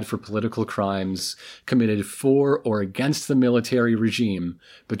tried for political crimes committed for or against the military regime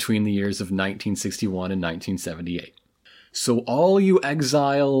between the years of 1961 and 1978. So all you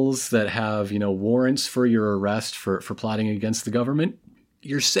exiles that have, warrants for your arrest for plotting against the government,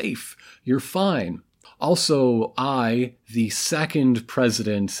 you're safe. You're fine. Also, I, the second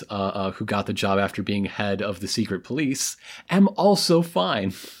president who got the job after being head of the secret police, am also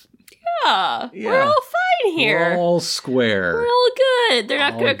fine. Yeah. We're all fine here. We're all square. We're all good. They're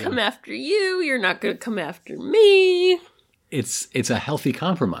not going to come after you. You're not going to come after me. It's a healthy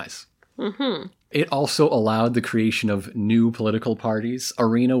compromise. It also allowed the creation of new political parties.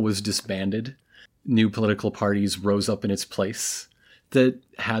 ARENA was disbanded. New political parties rose up in its place that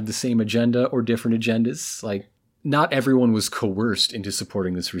had the same agenda or different agendas. Like, not everyone was coerced into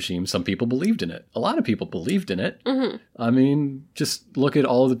supporting this regime. Some people believed in it. A lot of people believed in it. I mean, just look at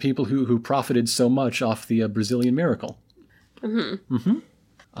all of the people who profited so much off the Brazilian miracle. So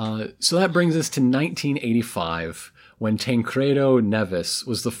that brings us to 1985, when Tancredo Neves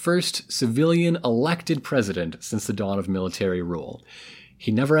was the first civilian elected president since the dawn of military rule.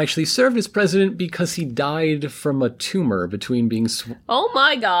 He never actually served as president because he died from a tumor between being oh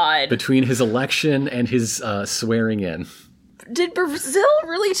my God! Between his election and his swearing in. Did Brazil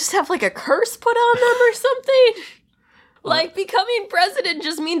really just have like a curse put on them or something? Like becoming president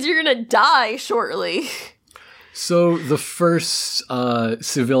just means you're gonna die shortly. So the first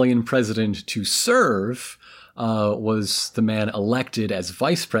civilian president to serve was the man elected as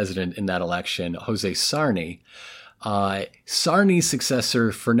vice president in that election, José Sarney. Sarney's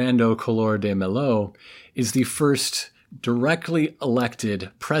successor, Fernando Collor de Mello, is the first directly elected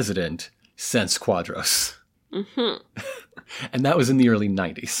president since Quadros. And that was in the early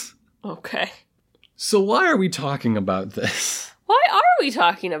 90s. Okay. So why are we talking about this? Why are we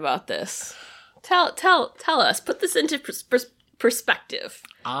talking about this? Tell us. Put this into perspective.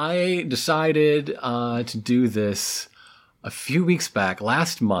 I decided to do this a few weeks back,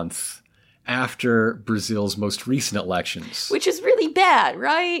 last month, after Brazil's most recent elections. Which is really bad,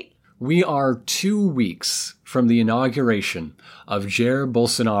 right? We are 2 weeks from the inauguration of Jair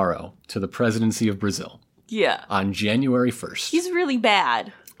Bolsonaro to the presidency of Brazil. Yeah. On January 1st. He's really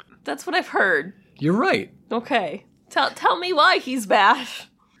bad. That's what I've heard. You're right. Okay. Tell me why he's bad.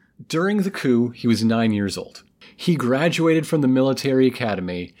 During the coup, he was 9 years old. He graduated from the military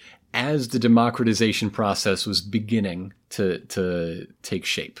academy as the democratization process was beginning to take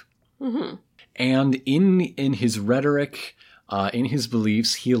shape. And in his rhetoric, in his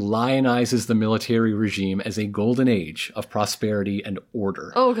beliefs, he lionizes the military regime as a golden age of prosperity and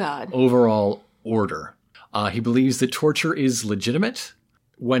order. Oh, God. Overall order. He believes that torture is legitimate.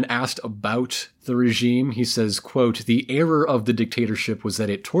 When asked about the regime, he says, quote, "The error of the dictatorship was that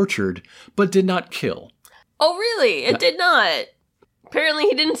it tortured, but did not kill." Oh, really? It did not. Apparently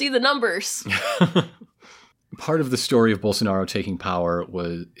he didn't see the numbers. Part of the story of Bolsonaro taking power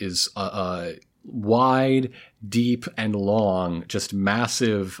is wide, deep, and long, just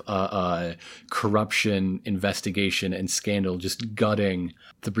massive corruption, investigation, and scandal, just gutting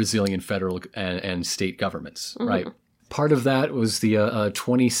the Brazilian federal and state governments, right? Part of that was the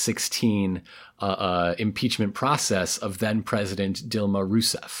 2016 impeachment process of then-President Dilma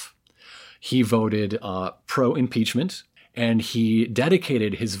Rousseff. He voted pro-impeachment, and he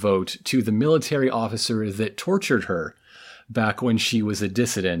dedicated his vote to the military officer that tortured her back when she was a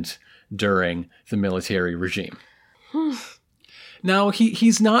dissident during the military regime. Now,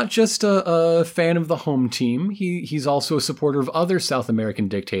 he's not just a fan of the home team. He's also a supporter of other South American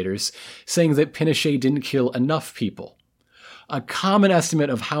dictators, saying that Pinochet didn't kill enough people. A common estimate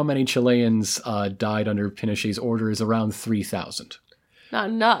of how many Chileans died under Pinochet's order is around 3,000. Not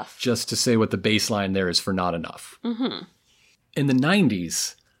enough. Just to say what the baseline there is for not enough. Mm-hmm. In the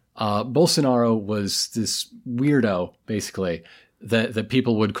 90s, Bolsonaro was this weirdo, basically, that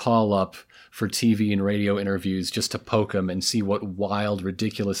people would call up for TV and radio interviews just to poke him and see what wild,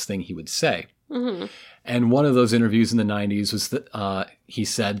 ridiculous thing he would say. Mm-hmm. And one of those interviews in the 90s was that he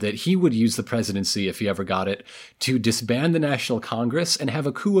said that he would use the presidency, if he ever got it, to disband the National Congress and have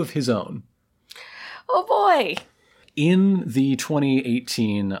a coup of his own. Oh, boy. In the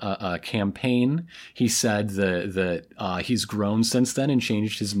 2018 campaign, he said that he's grown since then and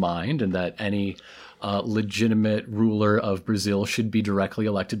changed his mind, and that any legitimate ruler of Brazil should be directly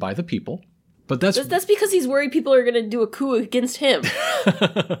elected by the people. But that's because he's worried people are going to do a coup against him.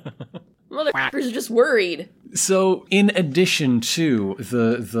 Motherfuckers are just worried. So, in addition to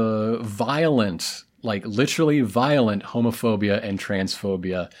the violent, like literally violent homophobia and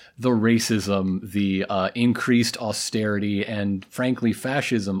transphobia, the racism, the increased austerity, and frankly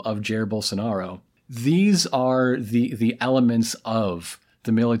fascism of Jair Bolsonaro, these are the elements of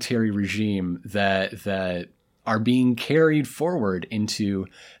the military regime that are being carried forward into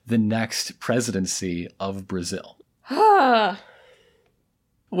the next presidency of Brazil.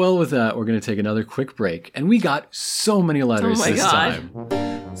 Well, with that, we're going to take another quick break. And we got so many letters this time.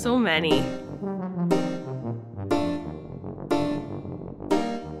 So many.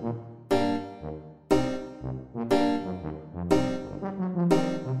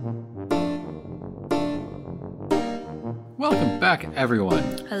 Welcome back, everyone.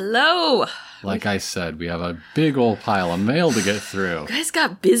 Hello. Like I said, we have a big old pile of mail to get through. You guys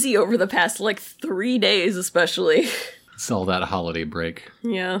got busy over the past, 3 days, especially. It's all that holiday break.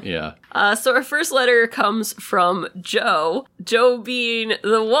 Yeah. Yeah. So our first letter comes from Joe. Joe being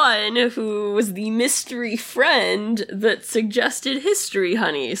the one who was the mystery friend that suggested History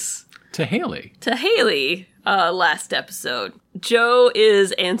Honeys. To Haley. Last episode. Joe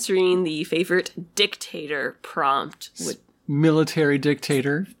is answering the favorite dictator prompt. Military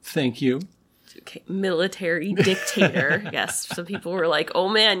dictator, thank you. Okay, military dictator. Yes, some people were like, oh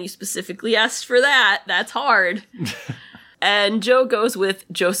man, you specifically asked for that. That's hard. And Joe goes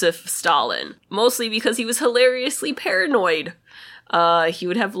with Joseph Stalin, mostly because he was hilariously paranoid. He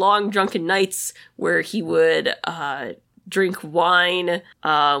would have long drunken nights where he would drink wine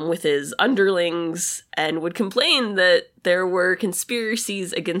with his underlings and would complain that there were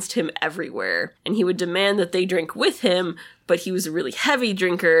conspiracies against him everywhere. And he would demand that they drink with him, but he was a really heavy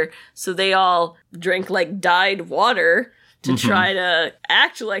drinker, so they all drank dyed water to try to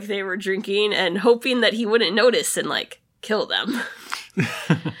act like they were drinking and hoping that he wouldn't notice and kill them.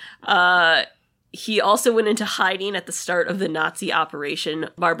 He also went into hiding at the start of the Nazi Operation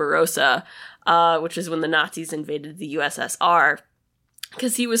Barbarossa, which is when the Nazis invaded the USSR,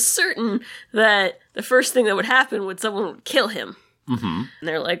 because he was certain that the first thing that would happen would someone would kill him. Mm-hmm. And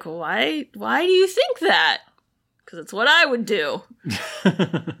they're like, why do you think that? Because it's what I would do.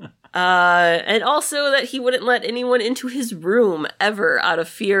 And also that he wouldn't let anyone into his room ever out of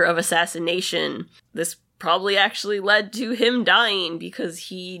fear of assassination. This probably actually led to him dying because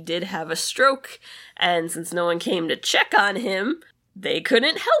he did have a stroke, and since no one came to check on him, they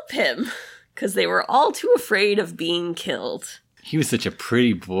couldn't help him because they were all too afraid of being killed. He was such a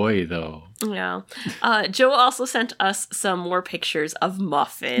pretty boy, though. Yeah. Joe also sent us some more pictures of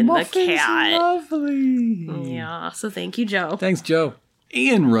Muffin, the cat. Lovely. Yeah, so thank you, Joe. Thanks, Joe.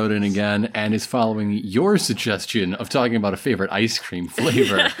 Ian wrote in again and is following your suggestion of talking about a favorite ice cream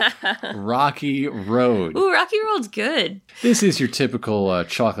flavor, Rocky Road. Ooh, Rocky Road's good. This is your typical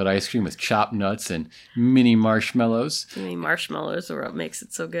chocolate ice cream with chopped nuts and mini marshmallows. Mini marshmallows are what makes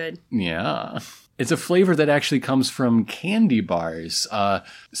it so good. Yeah. It's a flavor that actually comes from candy bars,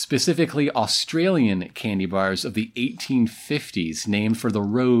 specifically Australian candy bars of the 1850s, named for the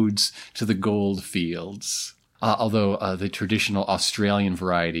roads to the gold fields. Although the traditional Australian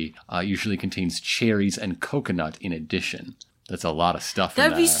variety usually contains cherries and coconut in addition. That's a lot of stuff.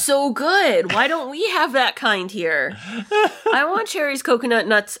 That'd be so good. Why don't we have that kind here? I want cherries, coconut,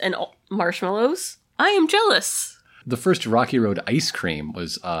 nuts, and marshmallows. I am jealous. The first Rocky Road ice cream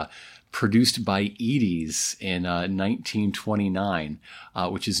was produced by Edy's in 1929,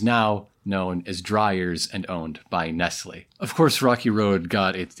 which is now known as Dreyer's and owned by Nestle. Of course, Rocky Road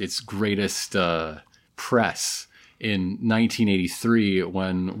got its greatest press in 1983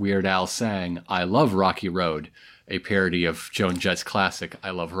 when Weird Al sang I Love Rocky Road, a parody of Joan Jett's classic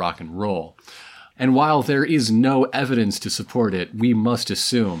I Love Rock and Roll. And while there is no evidence to support it, we must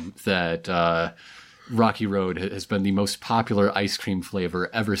assume that Rocky Road has been the most popular ice cream flavor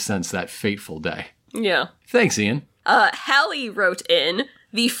ever since that fateful day. Yeah. Thanks, Ian. Hallie wrote in,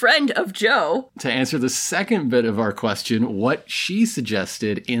 the friend of Joe, to answer the second bit of our question, what she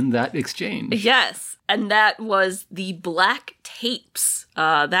suggested in that exchange. Yes, and that was the Black Tapes.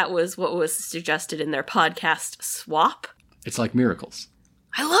 That was what was suggested in their podcast Swap. It's like miracles.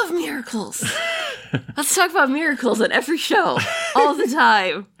 I love miracles. Let's talk about miracles on every show, all the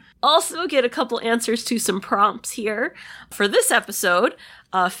time. Also get a couple answers to some prompts here. For this episode,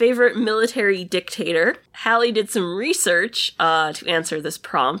 favorite military dictator. Hallie did some research to answer this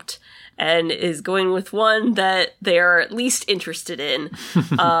prompt and is going with one that they are at least interested in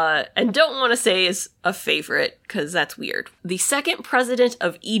and don't want to say is a favorite because that's weird. The second president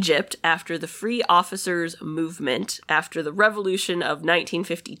of Egypt after the Free Officers Movement after the revolution of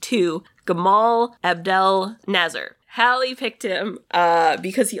 1952, Gamal Abdel Nasser. Hallie picked him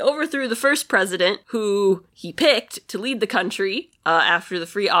because he overthrew the first president who he picked to lead the country after the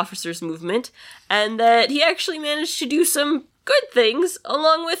Free Officers Movement, and that he actually managed to do some good things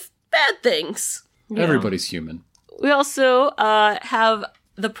along with bad things. Everybody's human. We also have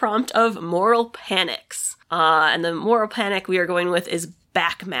the prompt of moral panics. And the moral panic we are going with is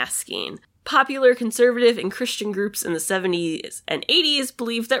backmasking. Popular conservative and Christian groups in the 70s and 80s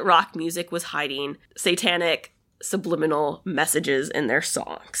believed that rock music was hiding satanic subliminal messages in their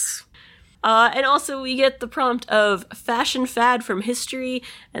songs. And also we get the prompt of fashion fad from history,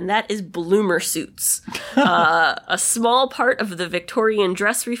 and that is bloomer suits. A small part of the Victorian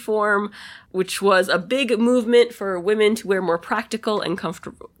dress reform, which was a big movement for women to wear more practical and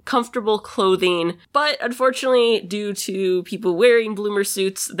comfortable clothing. But unfortunately, due to people wearing bloomer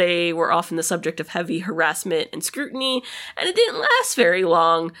suits, they were often the subject of heavy harassment and scrutiny, and it didn't last very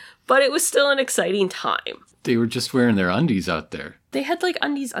long, but it was still an exciting time. They were just wearing their undies out there. They had, like,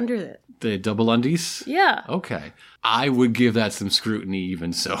 undies under it. The double undies? Yeah. Okay. I would give that some scrutiny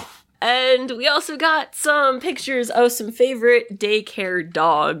even so. And we also got some pictures of some favorite daycare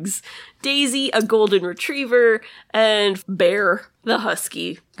dogs. Daisy, a golden retriever, and Bear, the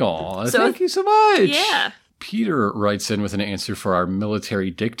husky. Aw, thank you so much. Yeah. Peter writes in with an answer for our military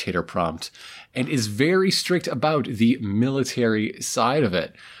dictator prompt and is very strict about the military side of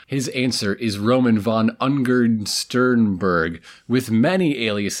it. His answer is Roman von Ungern Sternberg, with many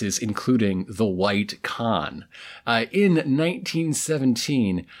aliases including the White Khan. In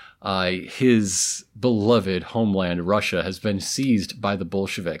 1917, his beloved homeland, Russia, has been seized by the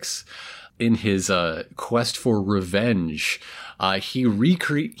Bolsheviks. In his quest for revenge, he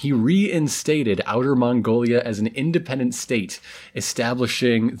reinstated Outer Mongolia as an independent state,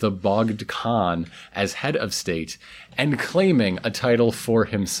 establishing the Bogd Khan as head of state and claiming a title for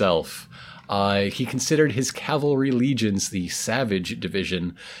himself. He considered his cavalry legions, the Savage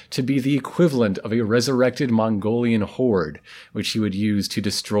Division, to be the equivalent of a resurrected Mongolian horde, which he would use to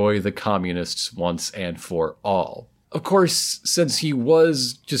destroy the communists once and for all. Of course, since he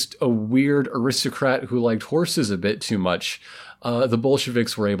was just a weird aristocrat who liked horses a bit too much, the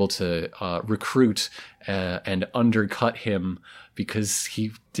Bolsheviks were able to recruit and undercut him because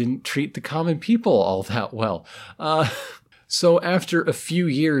he didn't treat the common people all that well. So after a few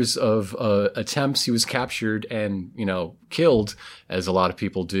years of attempts, he was captured and, killed, as a lot of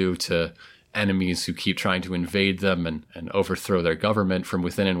people do to enemies who keep trying to invade them and overthrow their government from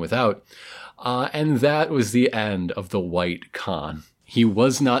within and without. And that was the end of the White Khan. He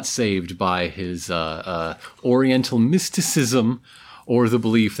was not saved by his Oriental mysticism or the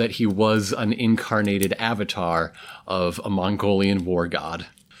belief that he was an incarnated avatar of a Mongolian war god.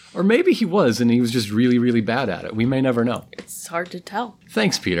 Or maybe he was, and he was just really, really bad at it. We may never know. It's hard to tell.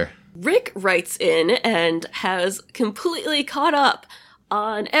 Thanks, Peter. Rick writes in and has completely caught up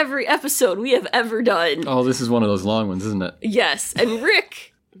on every episode we have ever done. Oh, this is one of those long ones, isn't it? Yes, and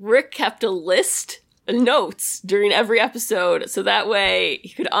Rick kept a list of notes during every episode, so that way he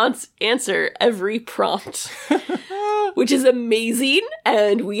could answer every prompt, which is amazing,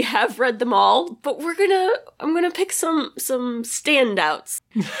 and we have read them all, but I'm gonna pick some standouts.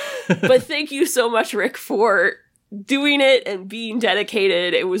 But thank you so much, Rick, for doing it and being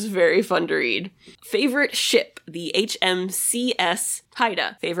dedicated. It was very fun to read. Favorite ship, the HMCS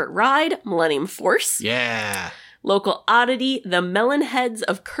Haida. Favorite ride, Millennium Force. Yeah. Local oddity, the Melonheads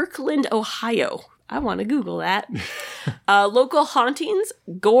of Kirkland, Ohio. I want to Google that. Local hauntings,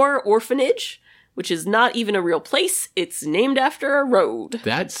 Gore Orphanage, which is not even a real place. It's named after a road.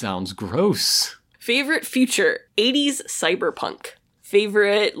 That sounds gross. Favorite future, 80s cyberpunk.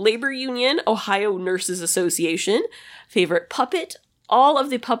 Favorite labor union, Ohio Nurses Association. Favorite puppet, all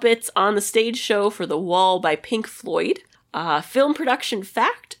of the puppets on the stage show for The Wall by Pink Floyd. Film production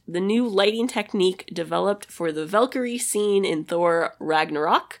fact, the new lighting technique developed for the Valkyrie scene in Thor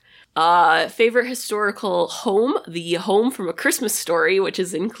Ragnarok. Favorite historical home, the home from A Christmas Story, which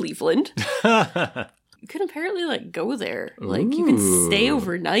is in Cleveland. You can apparently, like, go there. Like, you can stay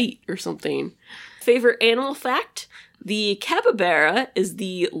overnight or something. Favorite animal fact, the capybara is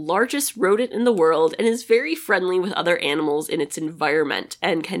the largest rodent in the world and is very friendly with other animals in its environment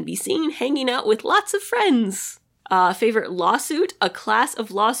and can be seen hanging out with lots of friends. Favorite lawsuit, a class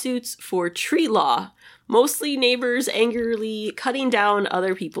of lawsuits for tree law. Mostly neighbors angrily cutting down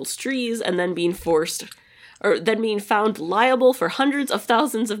other people's trees and then being found liable for hundreds of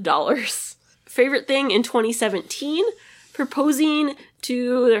thousands of dollars. Favorite thing in 2017, proposing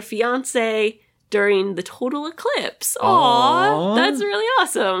to their fiance during the total eclipse. Aww, that's really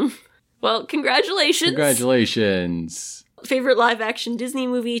awesome. Well, congratulations. Congratulations. Favorite live-action Disney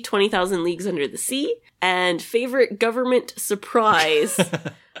movie, 20,000 Leagues Under the Sea. And favorite government surprise.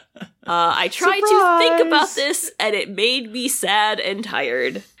 I tried to think about this, and it made me sad and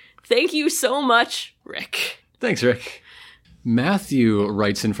tired. Thank you so much, Rick. Thanks, Rick. Matthew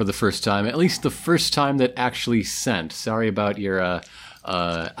writes in for the first time, at least the first time that actually sent. Sorry about your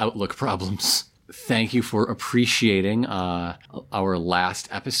Outlook problems. Thank you for appreciating our last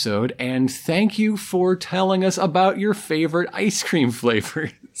episode, and thank you for telling us about your favorite ice cream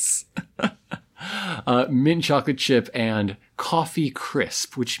flavors. Mint chocolate chip and coffee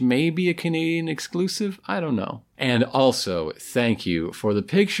crisp, which may be a Canadian exclusive. I don't know. And also, thank you for the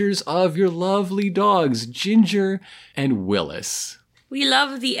pictures of your lovely dogs, Ginger and Willis. We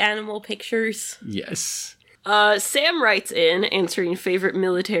love the animal pictures. Yes. Sam writes in, answering favorite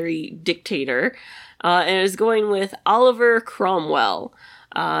military dictator, and is going with Oliver Cromwell.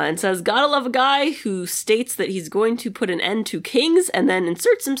 And says, gotta love a guy who states that he's going to put an end to kings and then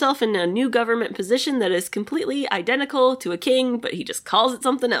inserts himself in a new government position that is completely identical to a king, but he just calls it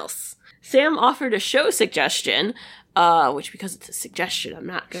something else. Sam offered a show suggestion, which because it's a suggestion, I'm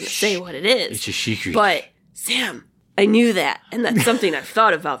not going to say what it is. It's a secret. But, Sam, I knew that, and that's something I've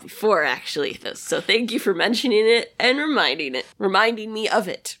thought about before, actually. So thank you for mentioning it and reminding me of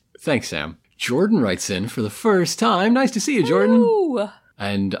it. Thanks, Sam. Jordan writes in for the first time. Nice to see you, Jordan. Ooh.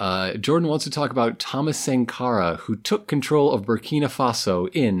 And Jordan wants to talk about Thomas Sankara, who took control of Burkina Faso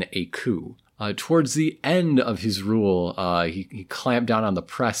in a coup. Towards the end of his rule, he clamped down on the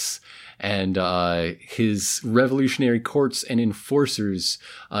press, and his revolutionary courts and enforcers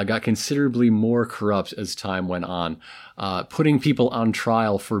got considerably more corrupt as time went on, putting people on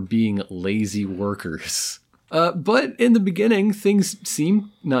trial for being lazy workers. But in the beginning, things seemed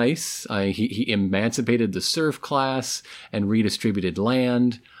nice. He emancipated the serf class and redistributed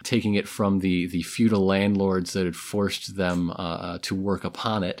land, taking it from the feudal landlords that had forced them to work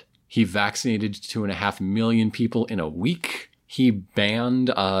upon it. He vaccinated 2.5 million people in a week. He banned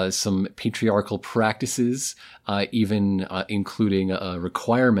some patriarchal practices, even including a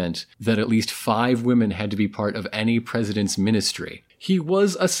requirement that at least 5 women had to be part of any president's ministry. He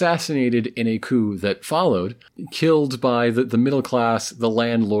was assassinated in a coup that followed, killed by the middle class, the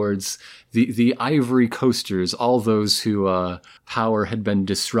landlords, the Ivory Coasters, all those who power had been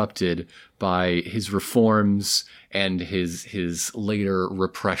disrupted by his reforms and his later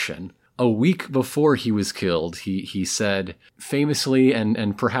repression. A week before he was killed, he said, famously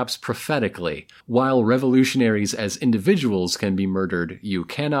and perhaps prophetically, while revolutionaries as individuals can be murdered, you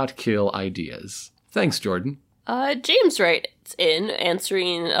cannot kill ideas. Thanks, Jordan. James writes in,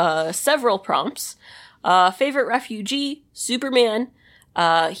 answering several prompts. Favorite refugee, Superman.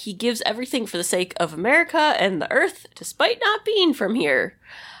 He gives everything for the sake of America and the Earth, despite not being from here.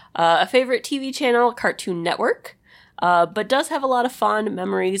 A favorite TV channel, Cartoon Network. But does have a lot of fond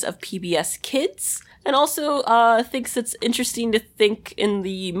memories of PBS Kids, and also thinks it's interesting to think in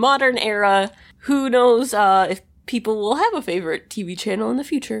the modern era, who knows if people will have a favorite TV channel in the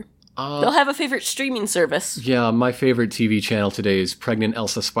future. They'll have a favorite streaming service. Yeah, my favorite TV channel today is Pregnant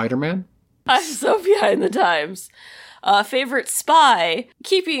Elsa Spider-Man. I'm so behind the times. Favorite spy,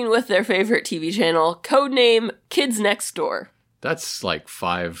 keeping with their favorite TV channel, codename Kids Next Door. That's like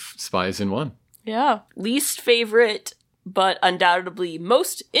 5 spies in one. Yeah. Least favorite, but undoubtedly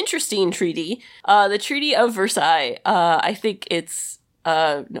most interesting treaty, the Treaty of Versailles. I think it's,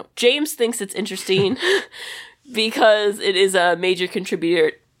 no, James thinks it's interesting because it is a major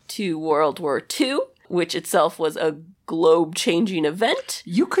contributor to World War II, which itself was a globe-changing event.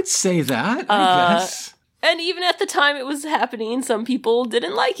 You could say that, I guess. And even at the time it was happening, some people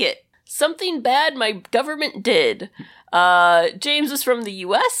didn't like it. Something bad my government did. James is from the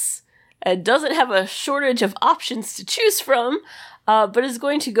US and doesn't have a shortage of options to choose from. but is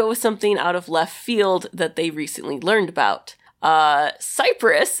going to go with something out of left field that they recently learned about.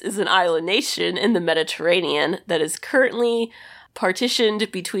 Cyprus is an island nation in the Mediterranean that is currently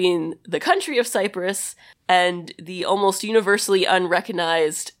partitioned between the country of Cyprus and the almost universally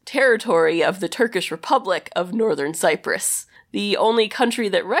unrecognized territory of the Turkish Republic of Northern Cyprus. The only country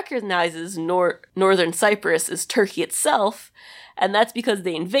that recognizes Northern Cyprus is Turkey itself, and that's because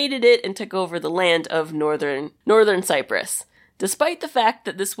they invaded it and took over the land of Northern Cyprus. Despite the fact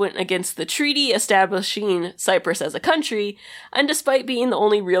that this went against the treaty establishing Cyprus as a country, and despite being the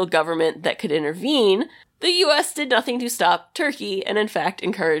only real government that could intervene, the US did nothing to stop Turkey and in fact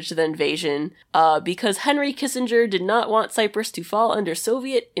encouraged the invasion because Henry Kissinger did not want Cyprus to fall under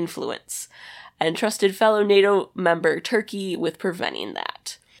Soviet influence and trusted fellow NATO member Turkey with preventing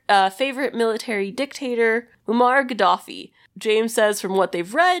that. Favorite military dictator, Muammar Gaddafi. James says from what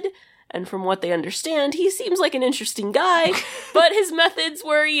they've read and from what they understand, he seems like an interesting guy, but his methods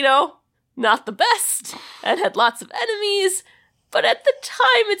were, not the best and had lots of enemies. But at the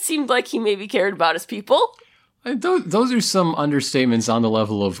time, it seemed like he maybe cared about his people. Those are some understatements on the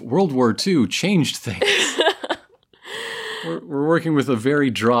level of World War II changed things. We're working with a very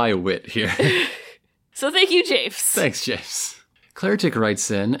dry wit here. So thank you, James. Thanks, James. Claretic writes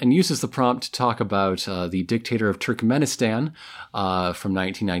in and uses the prompt to talk about the dictator of Turkmenistan from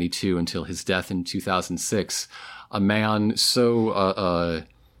 1992 until his death in 2006. A man so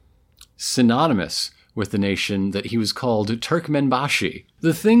synonymous with the nation that he was called Turkmenbashi.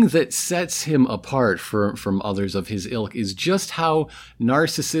 The thing that sets him apart from others of his ilk is just how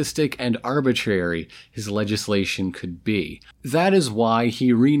narcissistic and arbitrary his legislation could be. That is why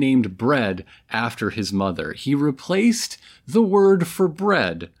he renamed bread after his mother. He replaced the word for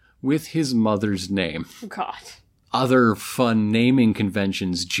bread with his mother's name. God. Other fun naming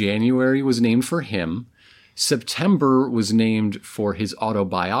conventions. January was named for him. September was named for his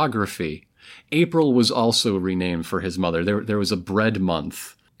autobiography. April was also renamed for his mother. There was a bread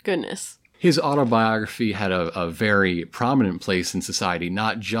month. Goodness. His autobiography had a very prominent place in society,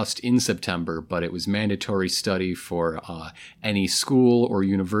 not just in September, but it was mandatory study for any school or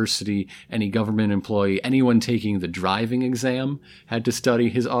university, any government employee, anyone taking the driving exam had to study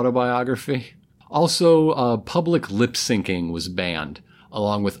his autobiography. Also, public lip syncing was banned,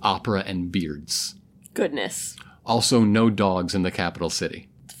 along with opera and beards. Goodness. Also, no dogs in the capital city.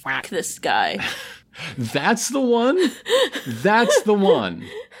 Fuck this guy. That's the one? That's the one.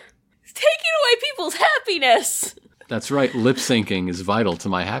 He's taking away people's happiness. That's right. Lip syncing is vital to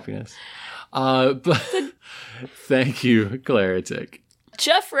my happiness. But thank you, Claretic.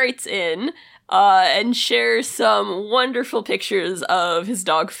 Jeff writes in and shares some wonderful pictures of his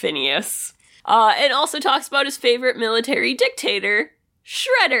dog Phineas. And also talks about his favorite military dictator,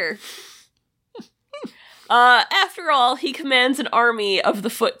 Shredder. After all, he commands an army of the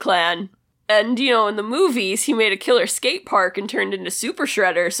Foot Clan. And, in the movies, he made a killer skate park and turned into Super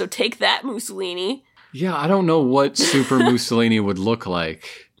Shredder, so take that, Mussolini. Yeah, I don't know what Super Mussolini would look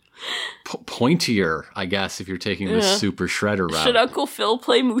like. Pointier, I guess, if you're taking the Super Shredder route. Should Uncle Phil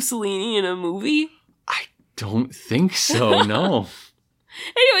play Mussolini in a movie? I don't think so, no.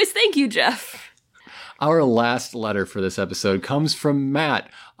 Anyways, thank you, Jeff. Our last letter for this episode comes from Matt,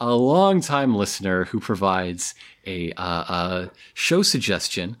 a longtime listener who provides a show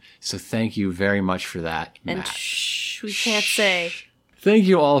suggestion. So thank you very much for that, Matt. And we can't say. Thank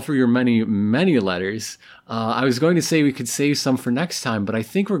you all for your many, many letters. I was going to say we could save some for next time, but I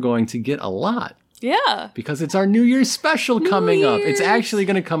think we're going to get a lot. Yeah. Because it's our New Year's special coming up. It's actually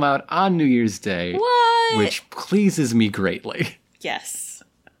going to come out on New Year's Day. What? Which pleases me greatly. Yes.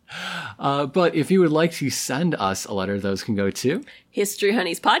 But if you would like to send us a letter, those can go to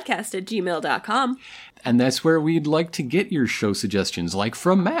historyhoneyspodcast@gmail.com. And that's where we'd like to get your show suggestions, like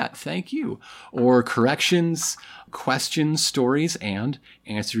from Matt, thank you, or corrections, questions, stories, and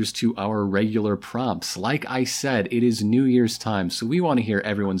answers to our regular prompts. Like I said, it is New Year's time, so we want to hear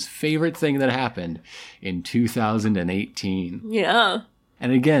everyone's favorite thing that happened in 2018. Yeah.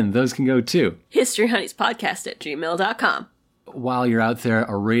 And again, those can go to historyhoneyspodcast@gmail.com. While you're out there,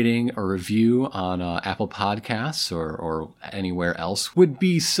 a rating, a review on Apple Podcasts or anywhere else would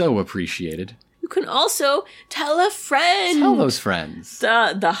be so appreciated. You can also tell a friend. Tell those friends.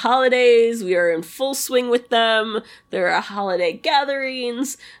 The holidays, we are in full swing with them. There are holiday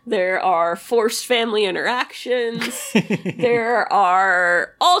gatherings. There are forced family interactions. There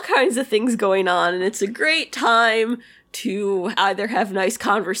are all kinds of things going on, and it's a great time to either have nice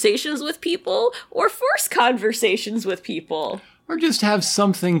conversations with people or force conversations with people. Or just have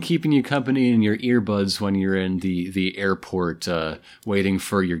something keeping you company in your earbuds when you're in the airport waiting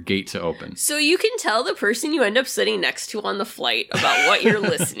for your gate to open. So you can tell the person you end up sitting next to on the flight about what you're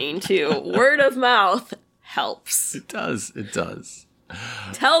listening to. Word of mouth helps. It does. It does.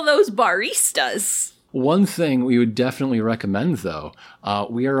 Tell those baristas. One thing we would definitely recommend, though,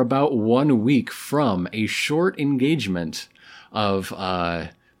 we are about 1 week from a short engagement of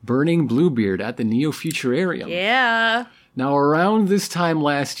Burning Bluebeard at the Neo-Futurarium. Yeah. Now, around this time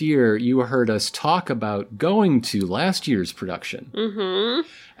last year, you heard us talk about going to last year's production. Mm-hmm.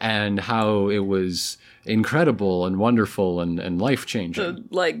 And how it was incredible and wonderful and life-changing.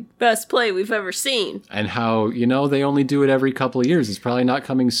 The, best play we've ever seen. And how, they only do it every couple of years. It's probably not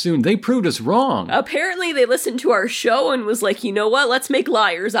coming soon. They proved us wrong. Apparently they listened to our show and was like, you know what? Let's make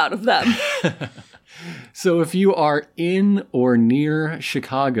liars out of them. So if you are in or near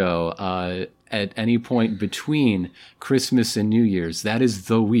Chicago at any point between Christmas and New Year's, that is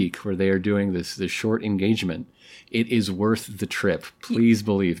the week where they are doing this short engagement. It is worth the trip. Please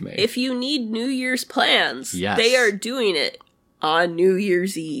believe me. If you need New Year's plans, yes, they are doing it on New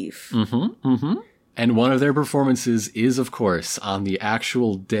Year's Eve. Mm-hmm, mm-hmm. And one of their performances is, of course, on the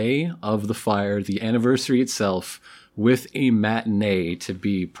actual day of the fire, the anniversary itself, with a matinee to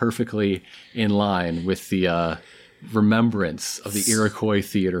be perfectly in line with the remembrance of the Iroquois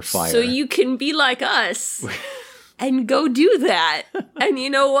Theater fire. So you can be like us and go do that. And you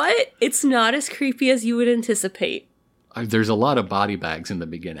know what? It's not as creepy as you would anticipate. There's a lot of body bags in the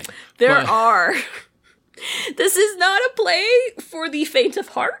beginning. There are. This is not a play for the faint of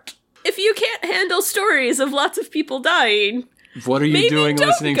heart. If you can't handle stories of lots of people dying, what are you doing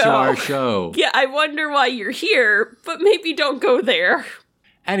listening to our show? Yeah, I wonder why you're here, but maybe don't go there.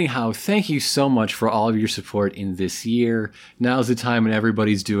 Anyhow, thank you so much for all of your support in this year. Now's the time when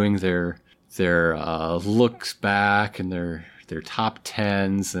everybody's doing their looks back and their top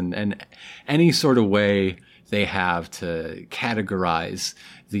tens and any sort of way they have to categorize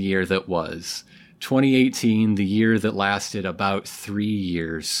the year that was. 2018, the year that lasted about 3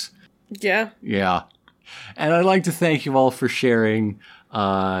 years. Yeah. Yeah. And I'd like to thank you all for sharing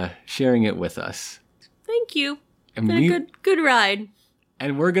it with us. Thank you. And been a good ride.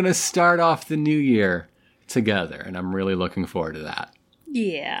 And we're going to start off the new year together, and I'm really looking forward to that.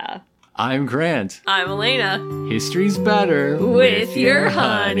 Yeah. I'm Grant. I'm Elena. History's better with your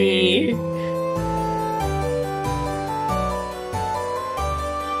honey.